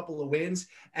a couple of wins,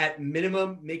 at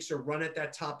minimum makes a run at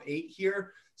that top 8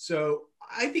 here. So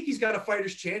I think he's got a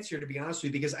fighter's chance here, to be honest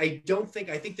with you, because I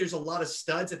think there's a lot of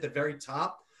studs at the very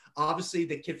top. Obviously,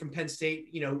 the kid from Penn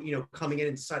State, coming in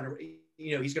and deciding,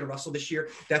 he's going to wrestle this year.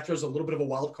 That throws a little bit of a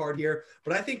wild card here.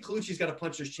 But I think Colucci's got a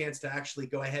puncher's chance to actually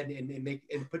go ahead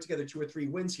and put together 2 or 3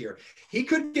 wins here. He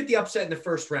could get the upset in the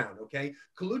first round, okay?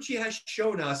 Colucci has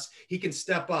shown us he can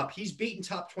step up. He's beaten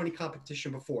top 20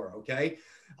 competition before, okay?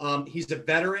 He's a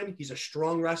veteran. He's a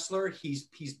strong wrestler. He's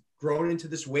grown into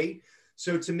this weight.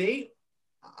 So to me,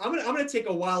 I'm gonna take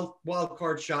a wild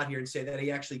card shot here and say that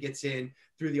he actually gets in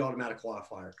through the automatic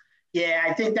qualifier. Yeah,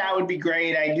 I think that would be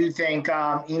great. I do think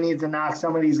he needs to knock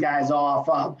some of these guys off.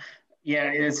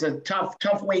 It's a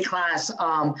tough weight class,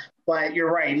 but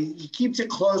you're right. He keeps it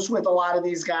close with a lot of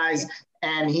these guys,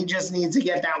 and he just needs to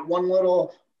get that one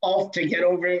little off to get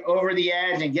over the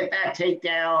edge and get that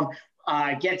takedown,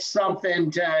 get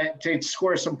something to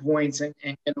score some points and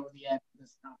get over the edge of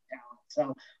this knockdown.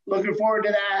 So looking forward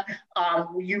to that.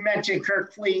 You mentioned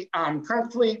Kirk Fleet.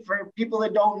 Kirk Fleet, for people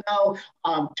that don't know,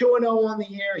 2-0 on the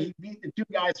year. He beat the 2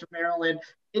 guys from Maryland.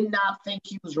 Did not think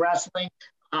he was wrestling.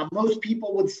 Most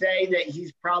people would say that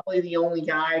he's probably the only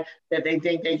guy that they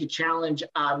think they could challenge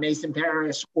Mason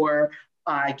Parris or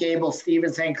Gable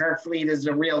Stevenson. Kirk Fleet is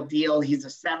a real deal. He's a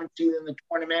 7th seed in the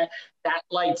tournament. That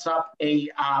lights up a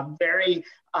very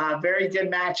good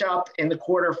matchup in the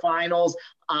quarterfinals.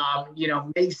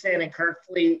 Mason and Kirk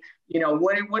Fleet,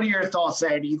 what are your thoughts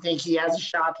there? Do you think he has a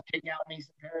shot to take out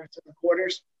Mason Parris in the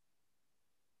quarters?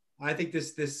 I think I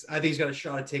think he's got a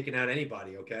shot at taking out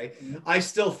anybody. Okay. Mm-hmm. I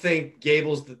still think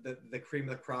Gable's the cream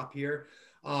of the crop here.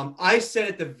 I said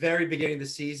at the very beginning of the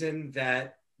season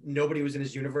that nobody was in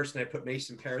his universe, and I put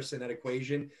Mason Parris in that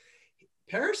equation.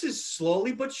 Parris is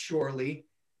slowly but surely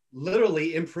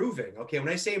literally improving. Okay. When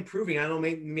I say improving, I don't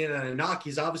mean that a knock.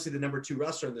 He's obviously the number 2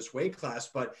 wrestler in this weight class,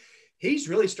 but he's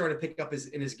really starting to pick up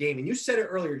in his game. And you said it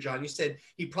earlier, John, you said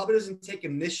he probably doesn't take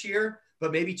him this year,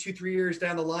 but maybe 2-3 years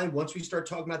down the line, once we start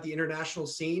talking about the international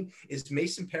scene, is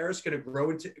Mason Parris going to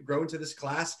grow into this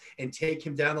class and take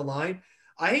him down the line?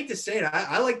 I hate to say it.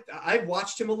 I've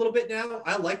watched him a little bit now.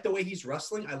 I like the way he's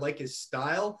wrestling. I like his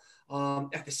style.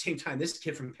 At the same time, this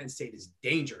kid from Penn State is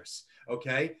dangerous.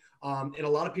 Okay. And a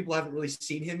lot of people haven't really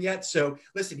seen him yet. So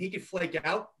listen, he could flake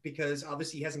out because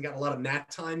obviously he hasn't got a lot of mat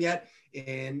time yet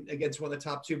and against one of the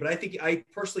top 2, but I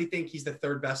personally think he's the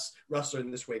 3rd best wrestler in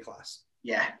this weight class.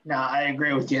 Yeah, no, I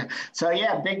agree with you. So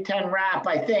yeah, Big Ten wrap.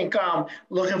 I think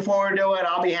looking forward to it.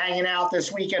 I'll be hanging out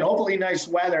this weekend. Hopefully nice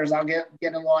weather. I'll get a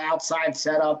little outside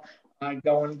setup,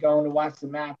 going to watch the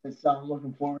match. So I'm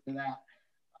looking forward to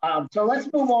that. So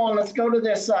let's move on. Let's go to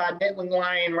this Nittany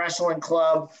Lion Wrestling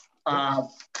Club.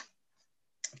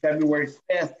 February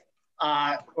 5th,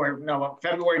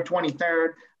 February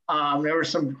 23rd. There were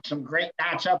some great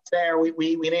matchups there.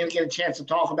 We didn't get a chance to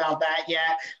talk about that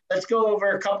yet. Let's go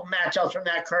over a couple matchups from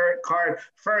that card.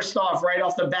 First off, right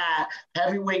off the bat,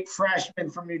 heavyweight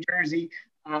freshman from New Jersey,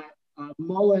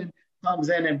 Mullen, comes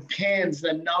in and pins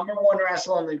the number 1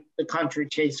 wrestler in the country,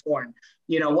 Chase Horn.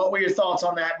 What were your thoughts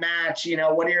on that match?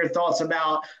 What are your thoughts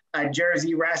about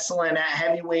Jersey wrestling at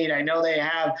heavyweight? I know they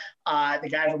have the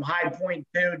guy from High Point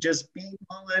too, just beat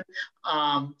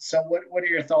Mullen. So what are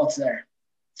your thoughts there?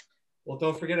 Well,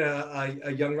 don't forget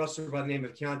a young wrestler by the name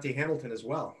of Keontae Hamilton as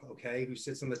well, okay, who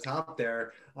sits on the top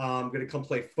there. Going to come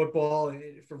play football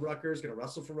for Rutgers, going to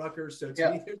wrestle for Rutgers. So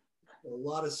to me, there's a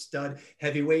lot of stud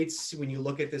heavyweights when you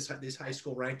look at this high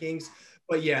school rankings.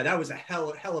 But yeah, that was a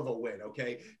hell of a win,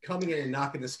 okay? Coming in and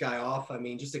knocking this guy off. I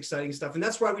mean, just exciting stuff. And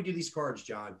that's why we do these cards,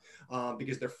 John,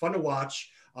 because they're fun to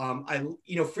watch.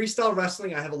 Freestyle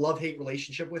wrestling, I have a love-hate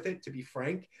relationship with it, to be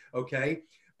frank, okay?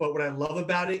 But what I love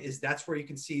about it is that's where you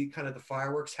can see kind of the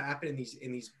fireworks happen and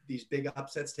these big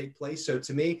upsets take place. So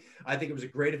to me, I think it was a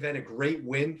great event, a great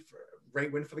win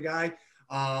for the guy.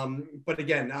 But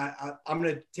again, I'm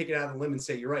going to take it out of the limb and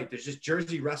say, you're right. There's just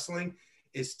Jersey wrestling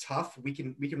is tough. We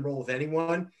can roll with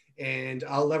anyone. And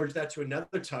I'll leverage that to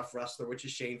another tough wrestler, which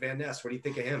is Shane Van Ness. What do you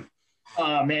think of him?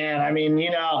 Oh, man. I mean,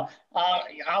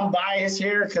 I'm biased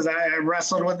here because I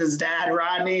wrestled with his dad,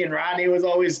 Rodney, and Rodney was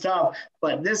always tough.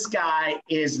 But this guy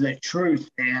is the truth,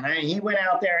 man. He went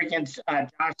out there against Josh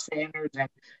Sanders and,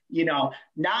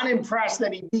 not impressed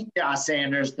that he beat Josh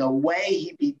Sanders. The way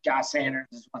he beat Josh Sanders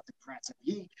is what's impressive.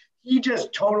 He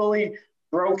just totally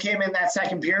broke him in that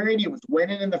second period. He was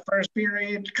winning in the first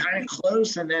period, kind of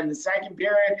close. And then the second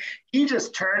period, he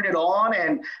just turned it on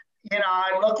and you know,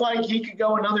 it looked like he could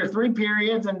go another 3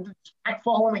 periods and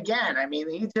fall him again. I mean,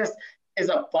 he just is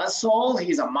a buzzsaw.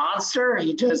 He's a monster.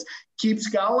 He just keeps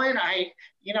going. I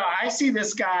see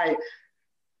this guy,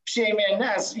 Shane Van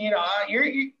Ness, you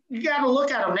got to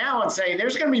look at him now and say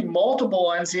there's going to be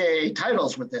multiple NCAA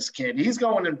titles with this kid. He's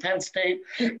going to Penn State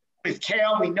with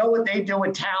Kale. We know what they do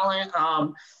with talent.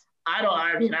 I'm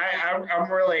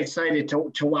really excited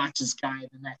to watch this guy in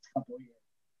the next couple of years.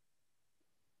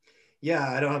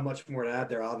 Yeah, I don't have much more to add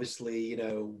there. Obviously,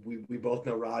 we both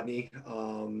know Rodney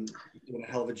doing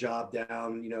a hell of a job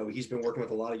down. He's been working with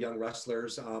a lot of young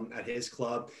wrestlers at his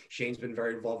club. Shane's been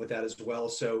very involved with that as well.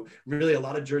 So really a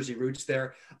lot of Jersey roots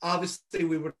there. Obviously,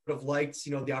 we would have liked,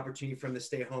 the opportunity for him to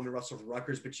stay home and wrestle for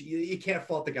Rutgers, but you can't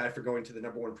fault the guy for going to the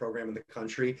 #1 program in the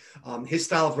country. His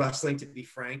style of wrestling, to be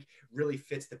frank, really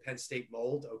fits the Penn State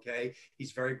mold, okay?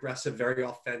 He's very aggressive, very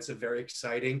offensive, very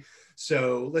exciting.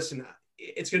 So listen,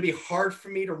 it's going to be hard for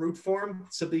me to root for him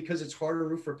simply because it's harder to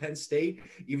root for Penn State,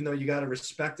 even though you got to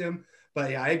respect him. But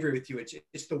yeah, I agree with you.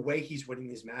 It's the way he's winning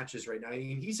these matches right now. I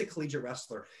mean, he's a collegiate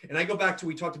wrestler. And I go back to,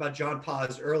 we talked about John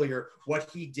Paz earlier,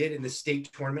 what he did in the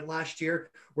state tournament last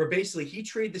year, where basically he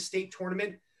treated the state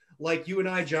tournament like you and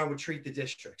I, John, would treat the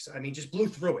districts. I mean, just blew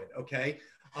through it. Okay.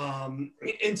 And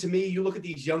to me, you look at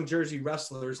these young Jersey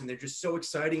wrestlers and they're just so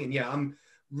exciting. And yeah, I'm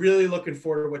really looking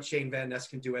forward to what Shane Van Ness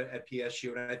can do at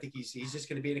PSU. And I think he's just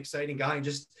going to be an exciting guy, and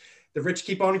just the rich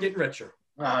keep on getting richer.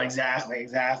 Oh, exactly.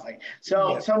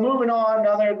 So moving on,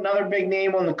 another big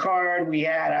name on the card. We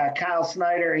had Kyle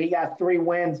Snyder. He got 3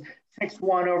 wins,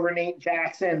 6-1 over Nate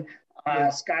Jackson,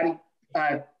 Scotty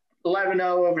 11-0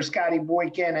 over Scotty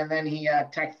Boykin, and then he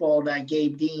tech-fold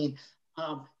Gabe Dean.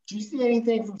 Do you see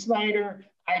anything from Snyder?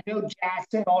 I know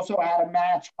Jackson also had a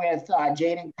match with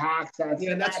Jaden Cox. That's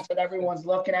the match that everyone's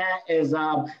looking at is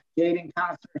Jaden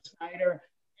Cox or Snyder.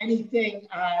 Anything,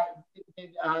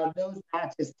 did those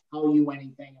matches tell you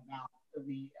anything about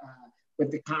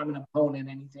with the common opponent,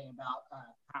 anything about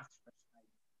Cox or Snyder?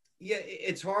 Yeah,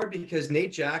 it's hard because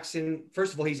Nate Jackson,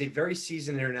 first of all, he's a very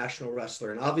seasoned international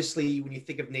wrestler. And obviously, when you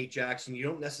think of Nate Jackson, you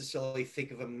don't necessarily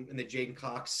think of him in the Jaden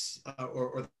Cox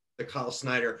or the Kyle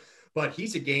Snyder. But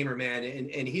he's a gamer, man,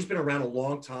 and he's been around a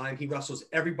long time. He wrestles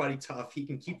everybody tough. He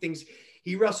can keep things.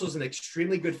 He wrestles an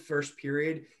extremely good first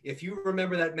period. If you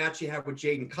remember that match he had with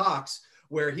Jaden Cox,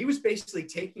 where he was basically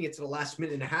taking it to the last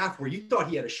minute and a half, where you thought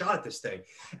he had a shot at this thing.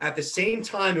 At the same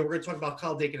time, and we're going to talk about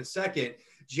Kyle Dake in a second,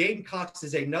 Jaden Cox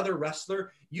is another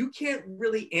wrestler. You can't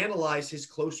really analyze his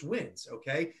close wins,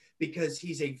 okay? Because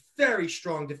he's a very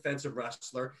strong defensive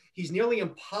wrestler. He's nearly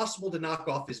impossible to knock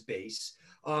off his base.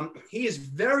 He is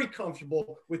very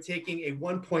comfortable with taking a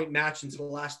 1-point match into the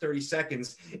last 30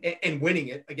 seconds and winning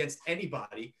it against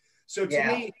anybody. So to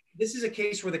me, this is a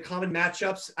case where the common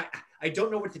matchups, I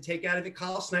don't know what to take out of it.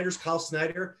 Kyle Snyder's Kyle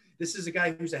Snyder. This is a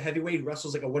guy who's a heavyweight, who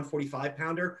wrestles like a 145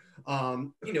 pounder.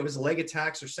 His leg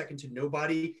attacks are second to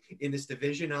nobody in this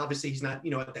division. Obviously he's not,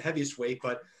 at the heaviest weight,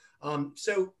 but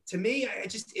so to me,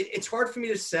 it's hard for me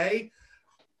to say.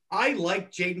 I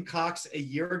liked Jaden Cox a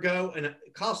year ago, and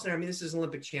Kyle Snyder, this is an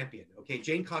Olympic champion, okay?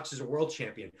 Jaden Cox is a world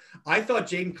champion. I thought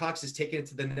Jaden Cox has taken it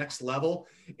to the next level,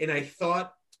 and I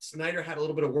thought Snyder had a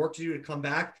little bit of work to do to come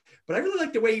back, but I really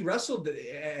liked the way he wrestled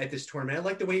at this tournament. I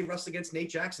liked the way he wrestled against Nate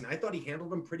Jackson. I thought he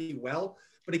handled him pretty well,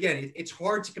 but again, it's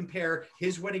hard to compare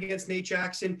his win against Nate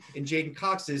Jackson and Jaden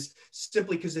Cox's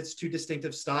simply because it's two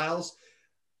distinctive styles.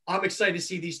 I'm excited to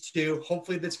see these two.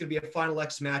 Hopefully that's going to be a Final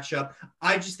X matchup.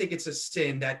 I just think it's a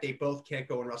sin that they both can't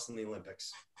go and wrestle in the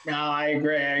Olympics. No, I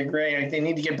agree. They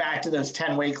need to get back to those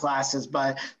 10 weight classes,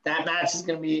 but that match is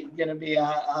going to be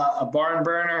a barn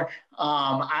burner.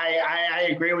 I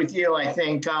agree with you. I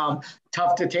think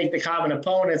tough to take the common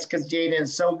opponents because Jaden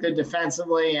is so good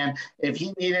defensively, and if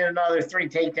he needed another 3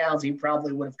 takedowns, he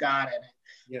probably would have gotten it.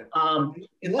 Yeah.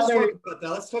 And let's talk about that.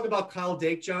 Let's talk about Kyle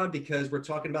Dake, John, because we're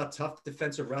talking about tough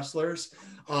defensive wrestlers.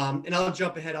 And I'll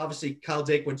jump ahead. Obviously, Kyle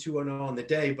Dake went 2-0 on the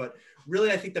day, but really,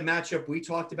 I think the matchup we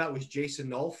talked about was Jason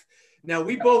Nolf. Now,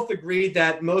 we both agreed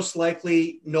that most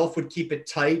likely Nolf would keep it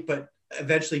tight, but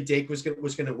eventually Dake was going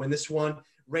to win this one.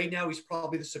 Right now, he's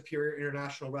probably the superior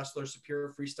international wrestler,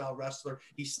 superior freestyle wrestler.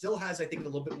 He still has, I think, a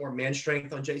little bit more man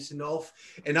strength on Jason Nolf.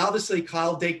 And obviously,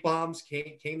 Kyle Dake bombs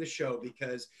came to show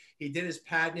because he did his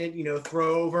patented,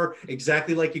 throw over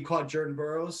exactly like he caught Jordan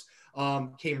Burroughs.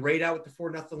 Came right out with the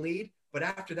 4-0 lead. But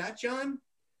after that, John,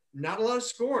 not a lot of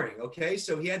scoring. Okay.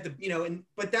 So he had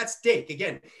but that's Dake.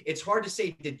 Again, it's hard to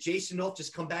say, did Jason Nolf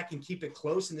just come back and keep it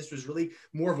close? And this was really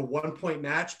more of a 1-point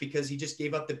match because he just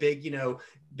gave up the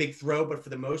big throw. But for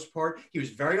the most part, he was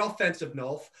very offensive,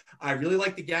 Nolf. I really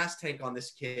like the gas tank on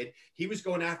this kid. He was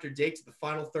going after Dake to the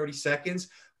final 30 seconds.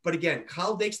 But again,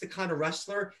 Kyle Dake's the kind of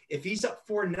wrestler, if he's up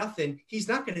 4-0, he's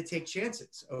not going to take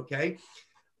chances, okay?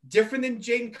 Different than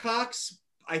Jaden Cox.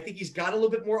 I think he's got a little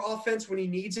bit more offense when he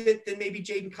needs it than maybe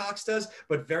Jaden Cox does,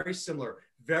 but very similar.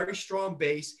 Very strong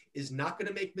base, is not going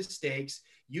to make mistakes.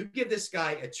 You give this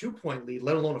guy a 2-point lead,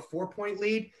 let alone a 4-point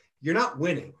lead, you're not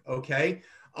winning, okay?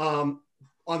 On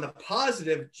the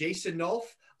positive, Jason Nolf,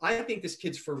 I think this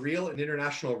kid's for real in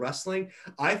international wrestling.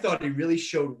 I thought he really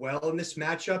showed well in this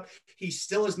matchup. He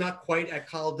still is not quite at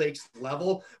Kyle Dake's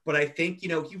level, but I think,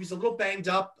 he was a little banged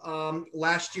up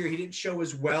last year. He didn't show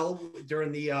as well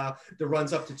during the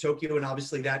runs up to Tokyo, and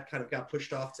obviously that kind of got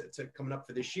pushed off to coming up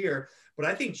for this year. But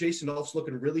I think Jason Nolf's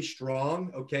looking really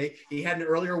strong, okay? He had an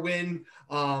earlier win,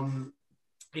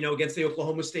 against the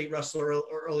Oklahoma State wrestler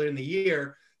earlier in the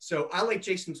year. So I like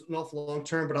Jason Nolf long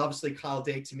term, but obviously Kyle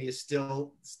Dake to me is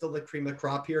still the cream of the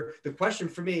crop here. The question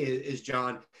for me is,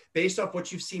 John, based off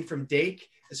what you've seen from Dake,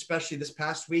 especially this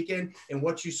past weekend, and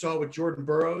what you saw with Jordan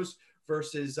Burroughs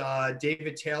versus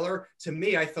David Taylor, to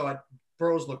me, I thought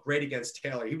Burroughs looked great against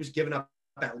Taylor. He was giving up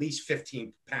at least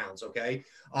 15 pounds. Okay.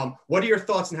 What are your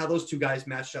thoughts on how those two guys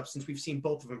matched up, since we've seen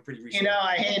both of them pretty recently?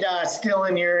 I hate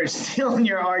stealing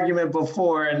your argument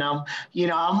before, and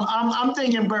I'm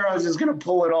thinking Burroughs is going to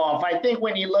pull it off. I think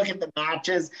when you look at the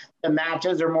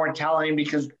matches are more telling,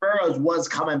 because Burroughs was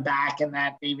coming back in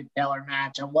that David Taylor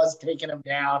match and was taking him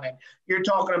down. And you're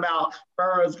talking about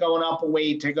Burroughs going up a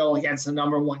weight to go against the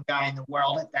number one guy in the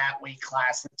world at that weight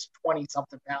class. It's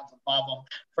 20-something pounds above him,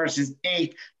 versus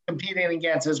Dake competing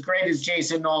against, as great as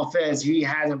Jason Nolf is, he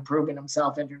hasn't proven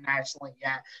himself internationally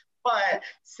yet. But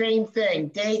same thing,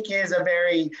 Dake is a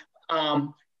very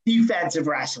defensive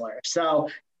wrestler. So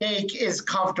Dake is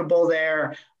comfortable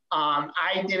there.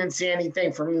 I didn't see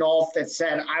anything from Nolf that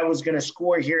said I was going to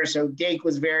score here. So Dake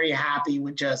was very happy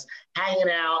with just hanging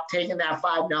out, taking that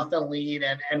 5-0 lead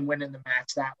and winning the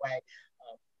match that way.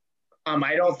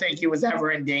 I don't think he was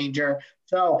ever in danger.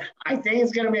 So I think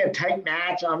it's going to be a tight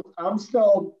match.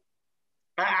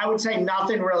 I would say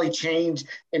nothing really changed,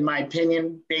 in my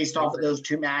opinion, based off of those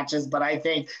two matches. But I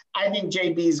think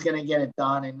JB is going to get it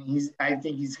done, and I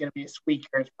think he's going to be a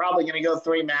squeaker. It's probably going to go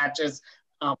 3 matches,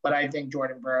 but I think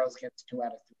Jordan Burroughs gets 2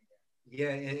 out of 3.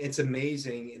 Yeah, and it's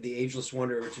amazing, the ageless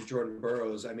wonder, which is Jordan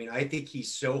Burroughs. I mean, I think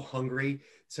he's so hungry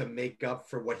to make up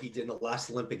for what he did in the last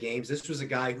Olympic Games. This was a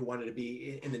guy who wanted to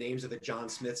be in the names of the John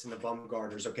Smiths and the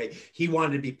Bumgardners, okay? He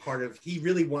wanted to be he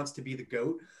really wants to be the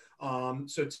GOAT.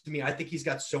 So to me, I think he's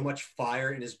got so much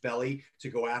fire in his belly to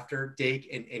go after Dake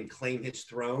and claim his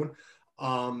throne.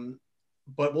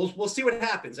 But we'll see what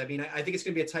happens. I mean, I think it's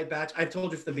going to be a tight match. I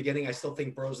told you from the beginning, I still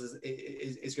think Burroughs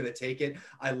is going to take it.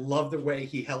 I love the way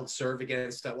he held serve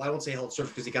against, I won't say held serve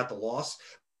because he got the loss,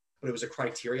 but it was a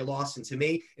criteria loss. And to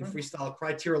me, in freestyle,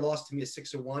 criteria loss to me is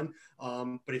 6-1.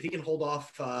 But if he can hold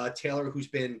off Taylor, who's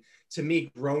been, to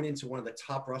me, grown into one of the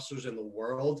top wrestlers in the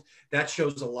world, that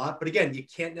shows a lot. But again, you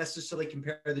can't necessarily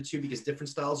compare the two because different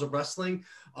styles of wrestling.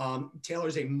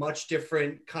 Taylor's a much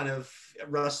different kind of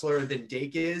wrestler than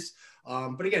Dake is.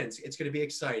 But again, it's going to be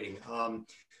exciting.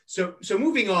 So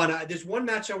moving on, there's one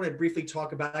match I want to briefly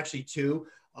talk about, actually two.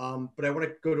 But I want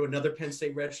to go to another Penn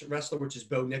State wrestler, which is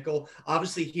Bo Nickel.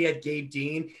 Obviously, he had Gabe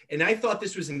Dean, and I thought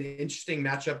this was an interesting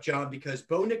matchup, John, because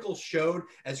Bo Nickel showed,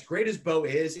 as great as Bo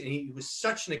is, and he was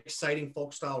such an exciting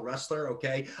folk style wrestler,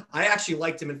 okay? I actually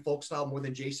liked him in folk style more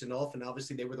than Jason Nolf, and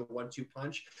obviously they were the 1-2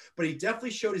 punch, but he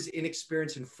definitely showed his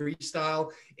inexperience in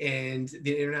freestyle and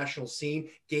the international scene.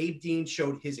 Gabe Dean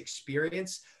showed his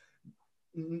experience.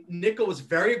 Nickel was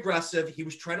very aggressive. He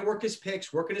was trying to work his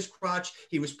picks, working his crotch.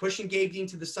 He was pushing Gabe Dean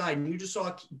to the side. And you just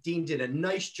saw Dean did a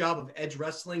nice job of edge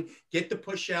wrestling, get the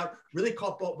push out, really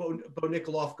caught Bo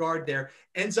Nickel off guard there.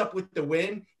 Ends up with the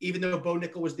win, even though Bo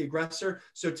Nickel was the aggressor.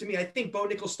 So to me, I think Bo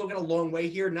Nickel still got a long way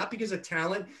here, not because of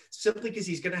talent, simply because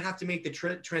he's going to have to make the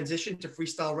transition to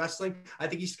freestyle wrestling. I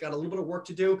think he's got a little bit of work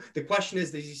to do. The question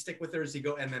is, does he stick with it or does he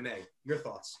go MMA? Your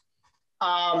thoughts?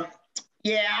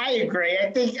 Yeah, I agree.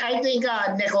 I think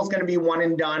Nickel's going to be one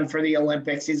and done for the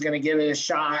Olympics. He's going to give it a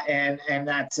shot, and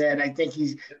that's it. I think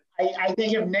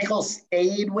if Nickel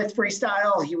stayed with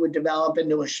freestyle, he would develop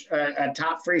into a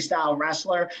top freestyle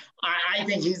wrestler. I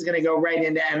think he's going to go right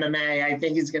into MMA. I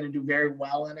think he's going to do very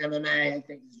well in MMA. I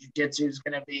think his jiu-jitsu is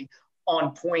going to be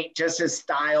on point, just his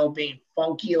style being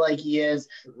funky like he is.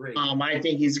 I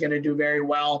think he's going to do very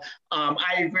well.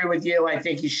 I agree with you. I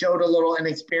think he showed a little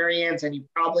inexperience, and he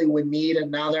probably would need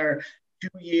another 2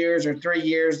 years or 3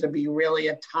 years to be really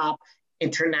a top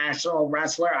international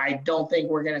wrestler. I don't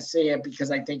think we're going to see it because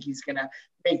I think he's going to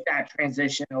make that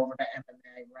transition over to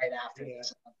MMA right after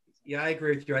this. Yeah, I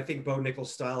agree with you. I think Bo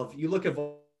Nickel's style, if you look at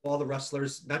all the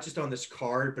wrestlers, not just on this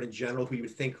card, but in general, who you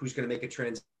would think who's going to make a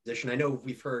transition. I know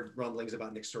we've heard rumblings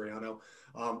about Nick Soriano.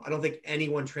 I don't think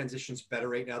anyone transitions better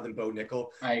right now than Bo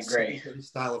Nickel. I agree. His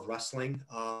style of wrestling.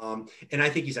 And I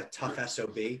think he's a tough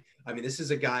SOB. I mean, this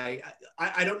is a guy,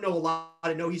 I don't know a lot.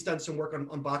 I know he's done some work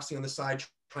on boxing on the side,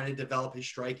 trying to develop his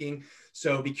striking.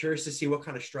 So be curious to see what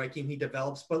kind of striking he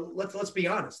develops. But let's be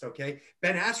honest, okay?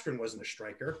 Ben Askren wasn't a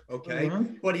striker, okay?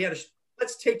 Mm-hmm. But he had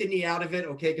let's take the knee out of it,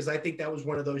 okay? Because I think that was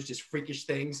one of those just freakish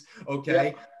things,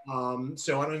 okay? Yeah.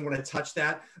 So I don't even want to touch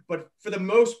that. But for the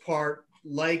most part,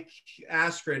 like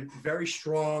Askren, very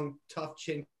strong, tough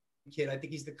chin kid. I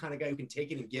think he's the kind of guy who can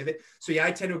take it and give it. So yeah,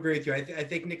 I tend to agree with you. I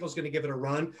think Nickel's going to give it a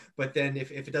run, but then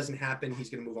if it doesn't happen, he's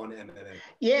going to move on to MMA.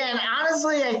 Yeah, and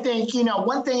honestly, I think, you know,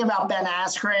 one thing about Ben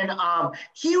Askren,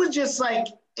 he was just like,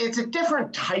 it's a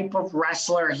different type of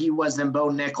wrestler he was than Bo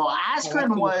Nickel.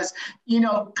 Askren was, you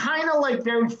know, kind of like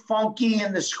very funky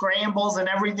in the scrambles and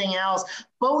everything else.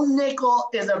 Bo Nickel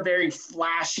is a very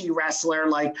flashy wrestler,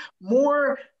 like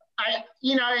more –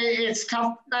 it's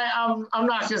tough. I'm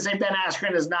not going to say Ben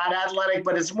Askren is not athletic,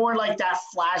 but it's more like that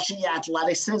flashy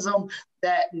athleticism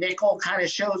that Nickel kind of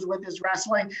shows with his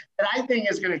wrestling that I think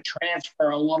is going to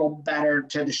transfer a little better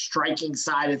to the striking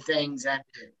side of things and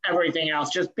everything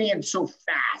else, just being so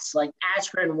fast. Like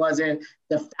Askren wasn't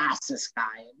the fastest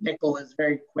guy. Nickel is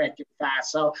very quick and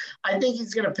fast. So I think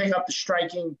he's going to pick up the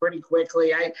striking pretty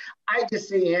quickly. I just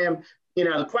see him. You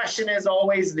know, the question is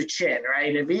always the chin,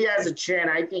 right? If he has a chin,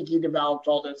 I think he develops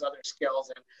all those other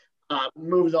skills and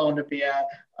moves on to be a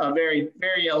very,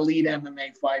 very elite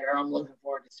MMA fighter. I'm looking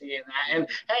forward to seeing that. And,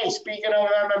 hey, speaking of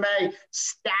MMA,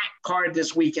 stat card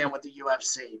this weekend with the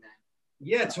UFC, man.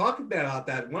 Yeah, talk about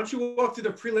that. Why don't you walk through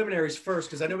the preliminaries first?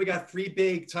 Because I know we got 3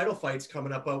 big title fights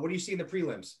coming up. What do you see in the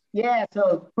prelims? Yeah,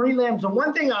 so prelims. And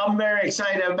one thing I'm very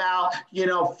excited about, you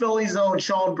know, Philly's own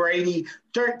Sean Brady,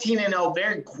 13-0,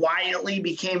 very quietly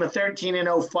became a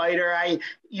 13-0 fighter.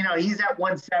 He's at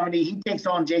 170. He takes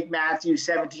on Jake Matthews,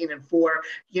 17-4.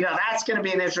 You know, that's going to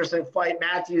be an interesting fight.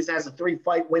 Matthews has a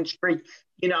 3-fight win streak.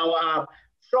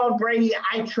 Sean Brady,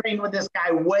 I trained with this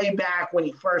guy way back when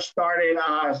he first started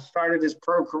his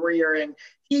pro career. And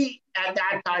he, at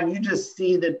that time, you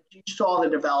saw the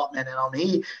development in him.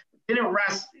 He didn't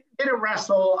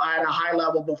wrestle at a high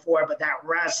level before, but that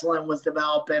wrestling was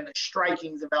developing, the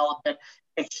striking's developing,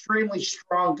 extremely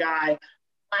strong guy,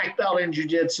 black belt in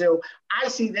jiu-jitsu. I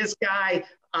see this guy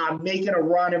making a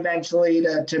run eventually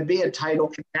to be a title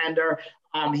contender.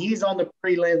 He's on the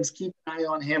prelims. Keep an eye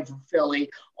on him from Philly.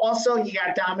 Also, you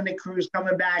got Dominic Cruz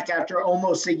coming back after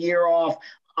almost a year off.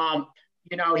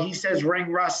 He says ring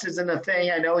rust isn't a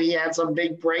thing. I know he had some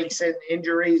big breaks and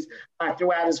injuries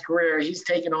throughout his career. He's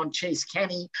taking on Chase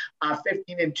Kenny,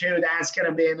 15-2. That's going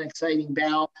to be an exciting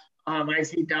bout. I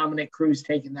see Dominic Cruz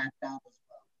taking that bout as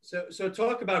well. So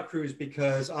talk about Cruz,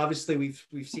 because obviously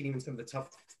we've seen him in some of the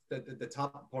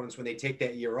top opponents when they take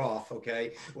that year off,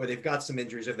 okay, or they've got some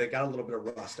injuries, or they've got a little bit of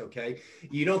rust, okay?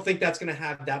 You don't think that's going to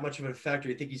have that much of an effect, or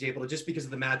you think he's able to, just because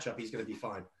of the matchup, he's going to be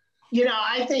fine?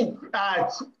 I think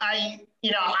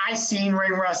I seen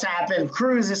ring rust happen.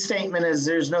 Cruz's statement is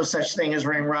there's no such thing as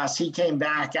ring rust. He came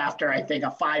back after, I think,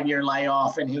 a 5-year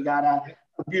layoff, and he got a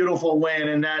beautiful win,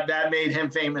 and that made him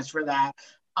famous for that.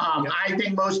 I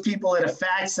think most people it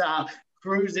affects.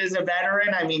 Cruz is a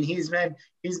veteran. I mean, he's been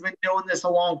doing this a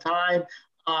long time.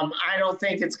 I don't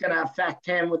think it's going to affect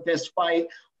him with this fight.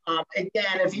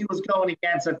 Again, if he was going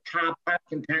against a top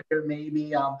contender,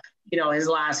 maybe, his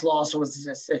last loss was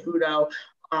to Cejudo.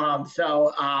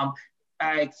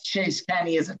 Chase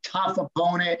Kenny is a tough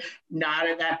opponent, not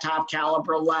at that top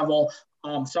caliber level.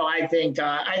 So I think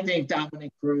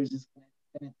Dominic Cruz is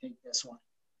going to take this one.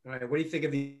 All right. What do you think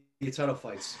of the title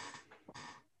fights?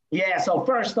 Yeah, so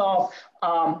first off,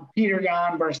 Peter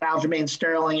Yan versus Aljamain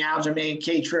Sterling. Aljamain,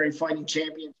 Cage Fury Fighting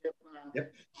Championship.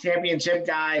 Championship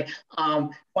guy,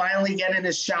 finally getting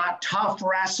his shot. Tough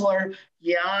wrestler.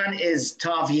 Yan is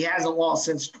tough. He hasn't lost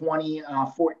since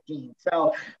 2014.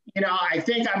 So, I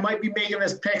think I might be making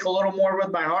this pick a little more with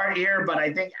my heart here, but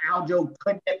I think Aljo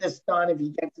could get this done if he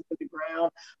gets it to the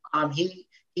ground.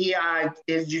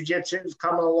 His jiu-jitsu is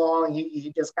coming along.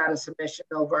 He just got a submission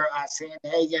over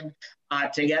Sandhagen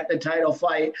to get the title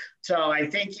fight. So I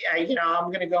think, I'm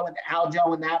going to go with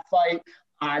Aljo in that fight.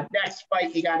 Next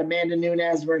fight, you got Amanda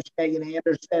Nunes versus Megan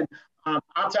Anderson.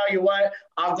 I'll tell you what,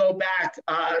 I'll go back.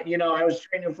 I was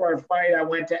training for a fight. I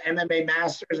went to MMA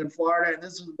Masters in Florida, and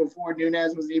this was before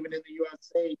Nunes was even in the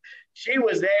UFC. She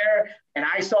was there, and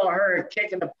I saw her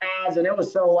kicking the pads, and it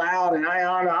was so loud. And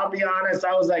I'll be honest,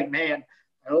 I was like, man,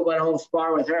 I hope I don't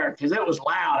spar with her, because it was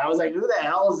loud. I was like, who the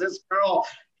hell is this girl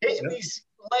hitting these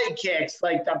leg kicks,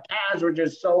 like the pads were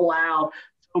just so loud,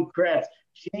 so crisp.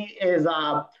 She is,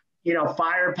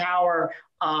 firepower.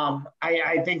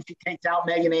 I think she takes out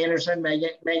Megan Anderson.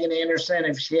 Megan Anderson,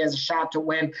 if she has a shot to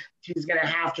win, she's going to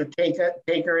have to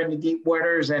take her into deep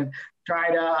waters and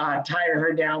try to tire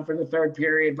her down for the third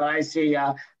period. But I see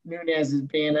Nunes as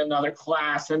being another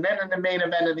class. And then in the main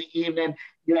event of the evening,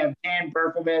 you have Dan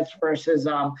Berkowitz versus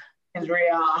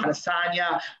Israel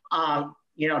Adesanya.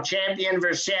 Champion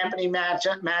versus champion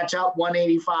matchup,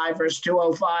 185 versus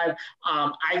 205.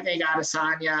 I think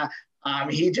Adesanya,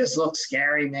 he just looks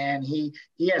scary, man. He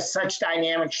has such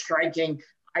dynamic striking.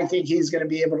 I think he's going to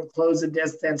be able to close the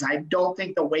distance. I don't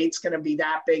think the weight's going to be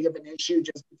that big of an issue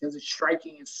just because his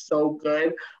striking is so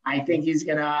good. I think he's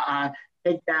going to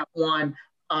take that one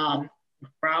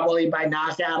probably by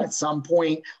knockout at some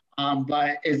point.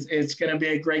 But it's going to be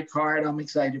a great card. I'm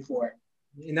excited for it.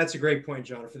 And that's a great point,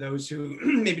 John. For those who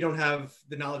maybe don't have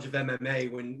the knowledge of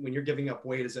MMA, when you're giving up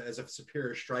weight as a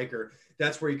superior striker,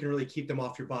 that's where you can really keep them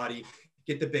off your body,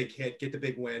 get the big hit, get the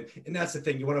big win. And that's the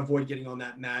thing. You want to avoid getting on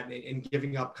that mat and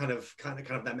giving up kind of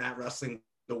that mat wrestling,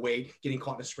 the weight, getting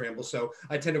caught in a scramble. So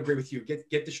I tend to agree with you.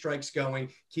 Get the strikes going,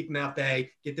 keep them at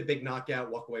bay, get the big knockout,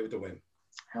 walk away with the win.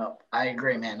 Oh, I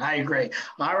agree, man. I agree.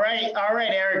 All right,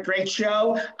 Eric. Great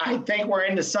show. I think we're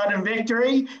into sudden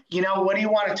victory. What do you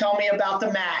want to tell me about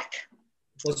the MAC?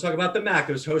 Let's talk about the MAC.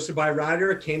 It was hosted by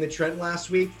Ryder. It came to Trenton last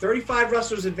week. 35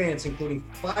 wrestlers advanced, including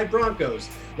 5 Broncos,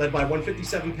 led by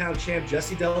 157-pound champ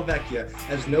Jesse Della Vecchia.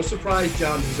 As no surprise,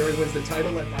 John Missouri wins the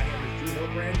title, led by Drew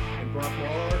Hilbrand and Brock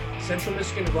Lawler. Central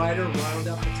Michigan Ryder round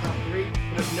out the top 3.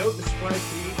 But of note, the surprise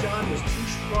to me, John, was 2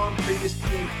 strong previous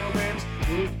PA programs.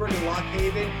 Williamsburg and Lock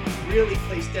Haven really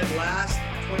placed dead last,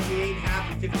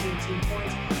 28.5 and 15 team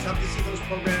points. Tough to see those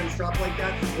programs drop like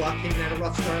that. Lock Haven had a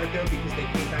rough start though because they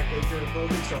came back late during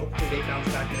COVID, so hopefully they bounce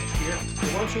back next year. So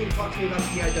why don't you talk to me about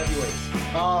the EIWAs?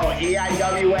 Oh,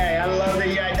 EIWA. I love the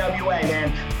EIWA, man.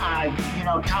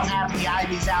 Tough having the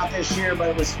Ivies out this year, but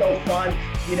it was still fun.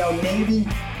 Navy,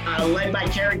 led by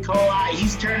Kerry Cola,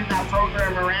 he's turning that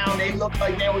program around. They looked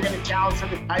like they were going to challenge for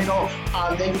the title.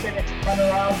 They finished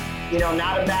runner-up.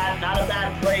 Not a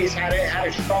bad place. Had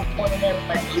a strong tournament,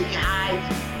 but Lehigh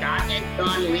got it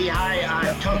done.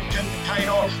 Lehigh took the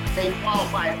title. They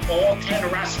qualified all 10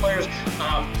 wrestlers.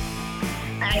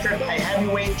 Anchored by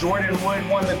heavyweight Jordan Wood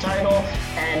won the title,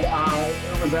 and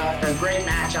it was a great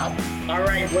matchup. All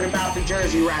right, what about the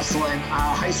Jersey wrestling,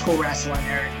 high school wrestling,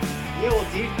 Eric? Yeah, well,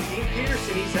 Dean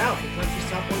Peterson, he's out. The country's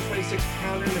top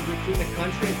 126-pounder in the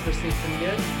country, and Kristen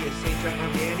Smith, he is St. John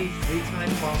Dandy, 3-time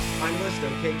finalist,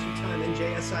 okay, 2-time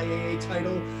NJSIAA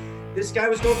title. This guy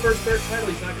was going for his third title.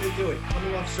 He's not going to do it.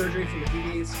 Coming off surgery from a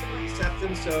deviated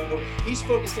septum, so he's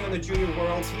focusing on the junior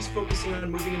worlds. He's focusing on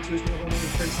moving into his new home in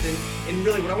Princeton. And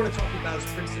really, what I want to talk about is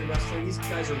Princeton wrestling. These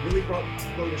guys are really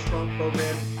building a strong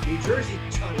program. New Jersey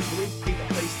is really big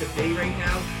a place to be right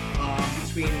now.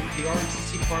 Between the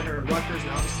ROTC partner and Rutgers,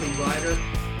 and obviously Ryder.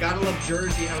 Gotta love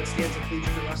Jersey, how it stands in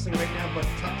collegiate wrestling right now, but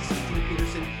tough to see Dean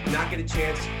Peterson not get a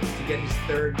chance to get his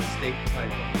third state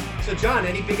title. So, John,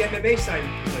 any big MMA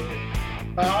signings lately?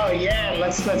 Oh yeah,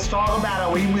 let's talk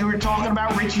about it. We were talking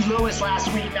about Richie Lewis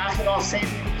last week, knocking off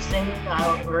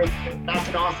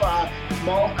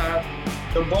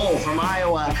the Bull from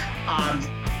Iowa.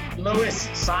 Lewis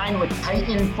signed with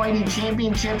Titan Fighting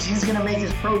Championships. He's going to make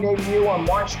his pro debut on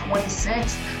March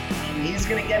 26th. He's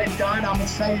going to get it done. I'm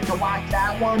excited to watch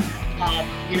that one.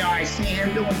 I see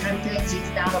him doing good things. He's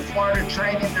down in Florida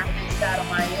training. They're based out of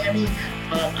Miami.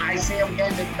 I see him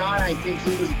getting it done. I think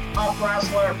he was a tough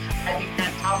wrestler. I think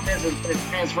that toughness is going to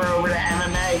transfer over to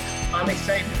MMA. I'm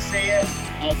excited to see it.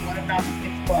 What about the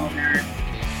Big 12, Aaron?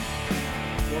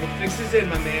 Well, the fix is in,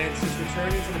 my man. Since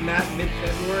returning to the mat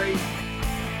mid-February,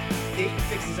 Dayton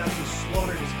fixes out to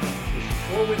slaughter this competition.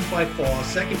 4 wins by fall,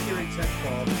 second period tech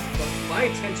fall. But my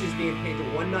attention is being paid to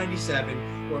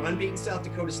 197, where unbeaten South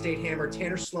Dakota State hammer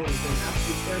Tanner Sloan is going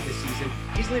absolute third this season.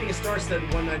 He's leading a star-studded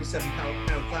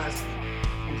 197-pound class.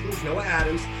 Includes Noah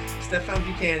Adams, Stefan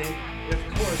Buchanan, and of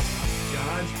course,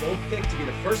 John's bold pick to be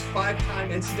the first 5-time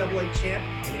NCAA champ,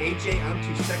 and AJ I'm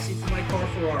Too Sexy for My Car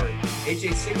Ferrari.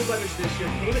 AJ's single letters this year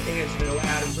came at the hands of Noah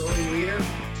Adams early in the year.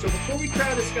 So before we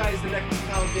crown this guy as the next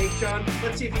Kyle Dake, John,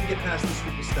 let's see if he can get past this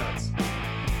group of studs.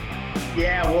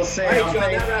 Yeah, we'll see. All right,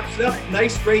 John, that wraps it up.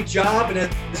 Nice, great job. And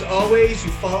as always,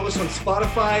 you follow us on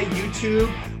Spotify,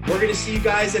 YouTube. We're going to see you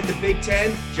guys at the Big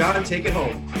Ten. John, take it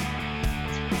home.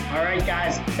 All right,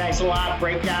 guys. Thanks a lot.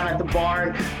 Breakdown at the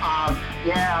barn.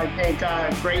 I think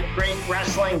great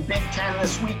wrestling. Big Ten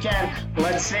this weekend.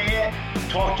 Let's see it.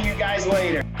 Talk to you guys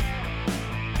later.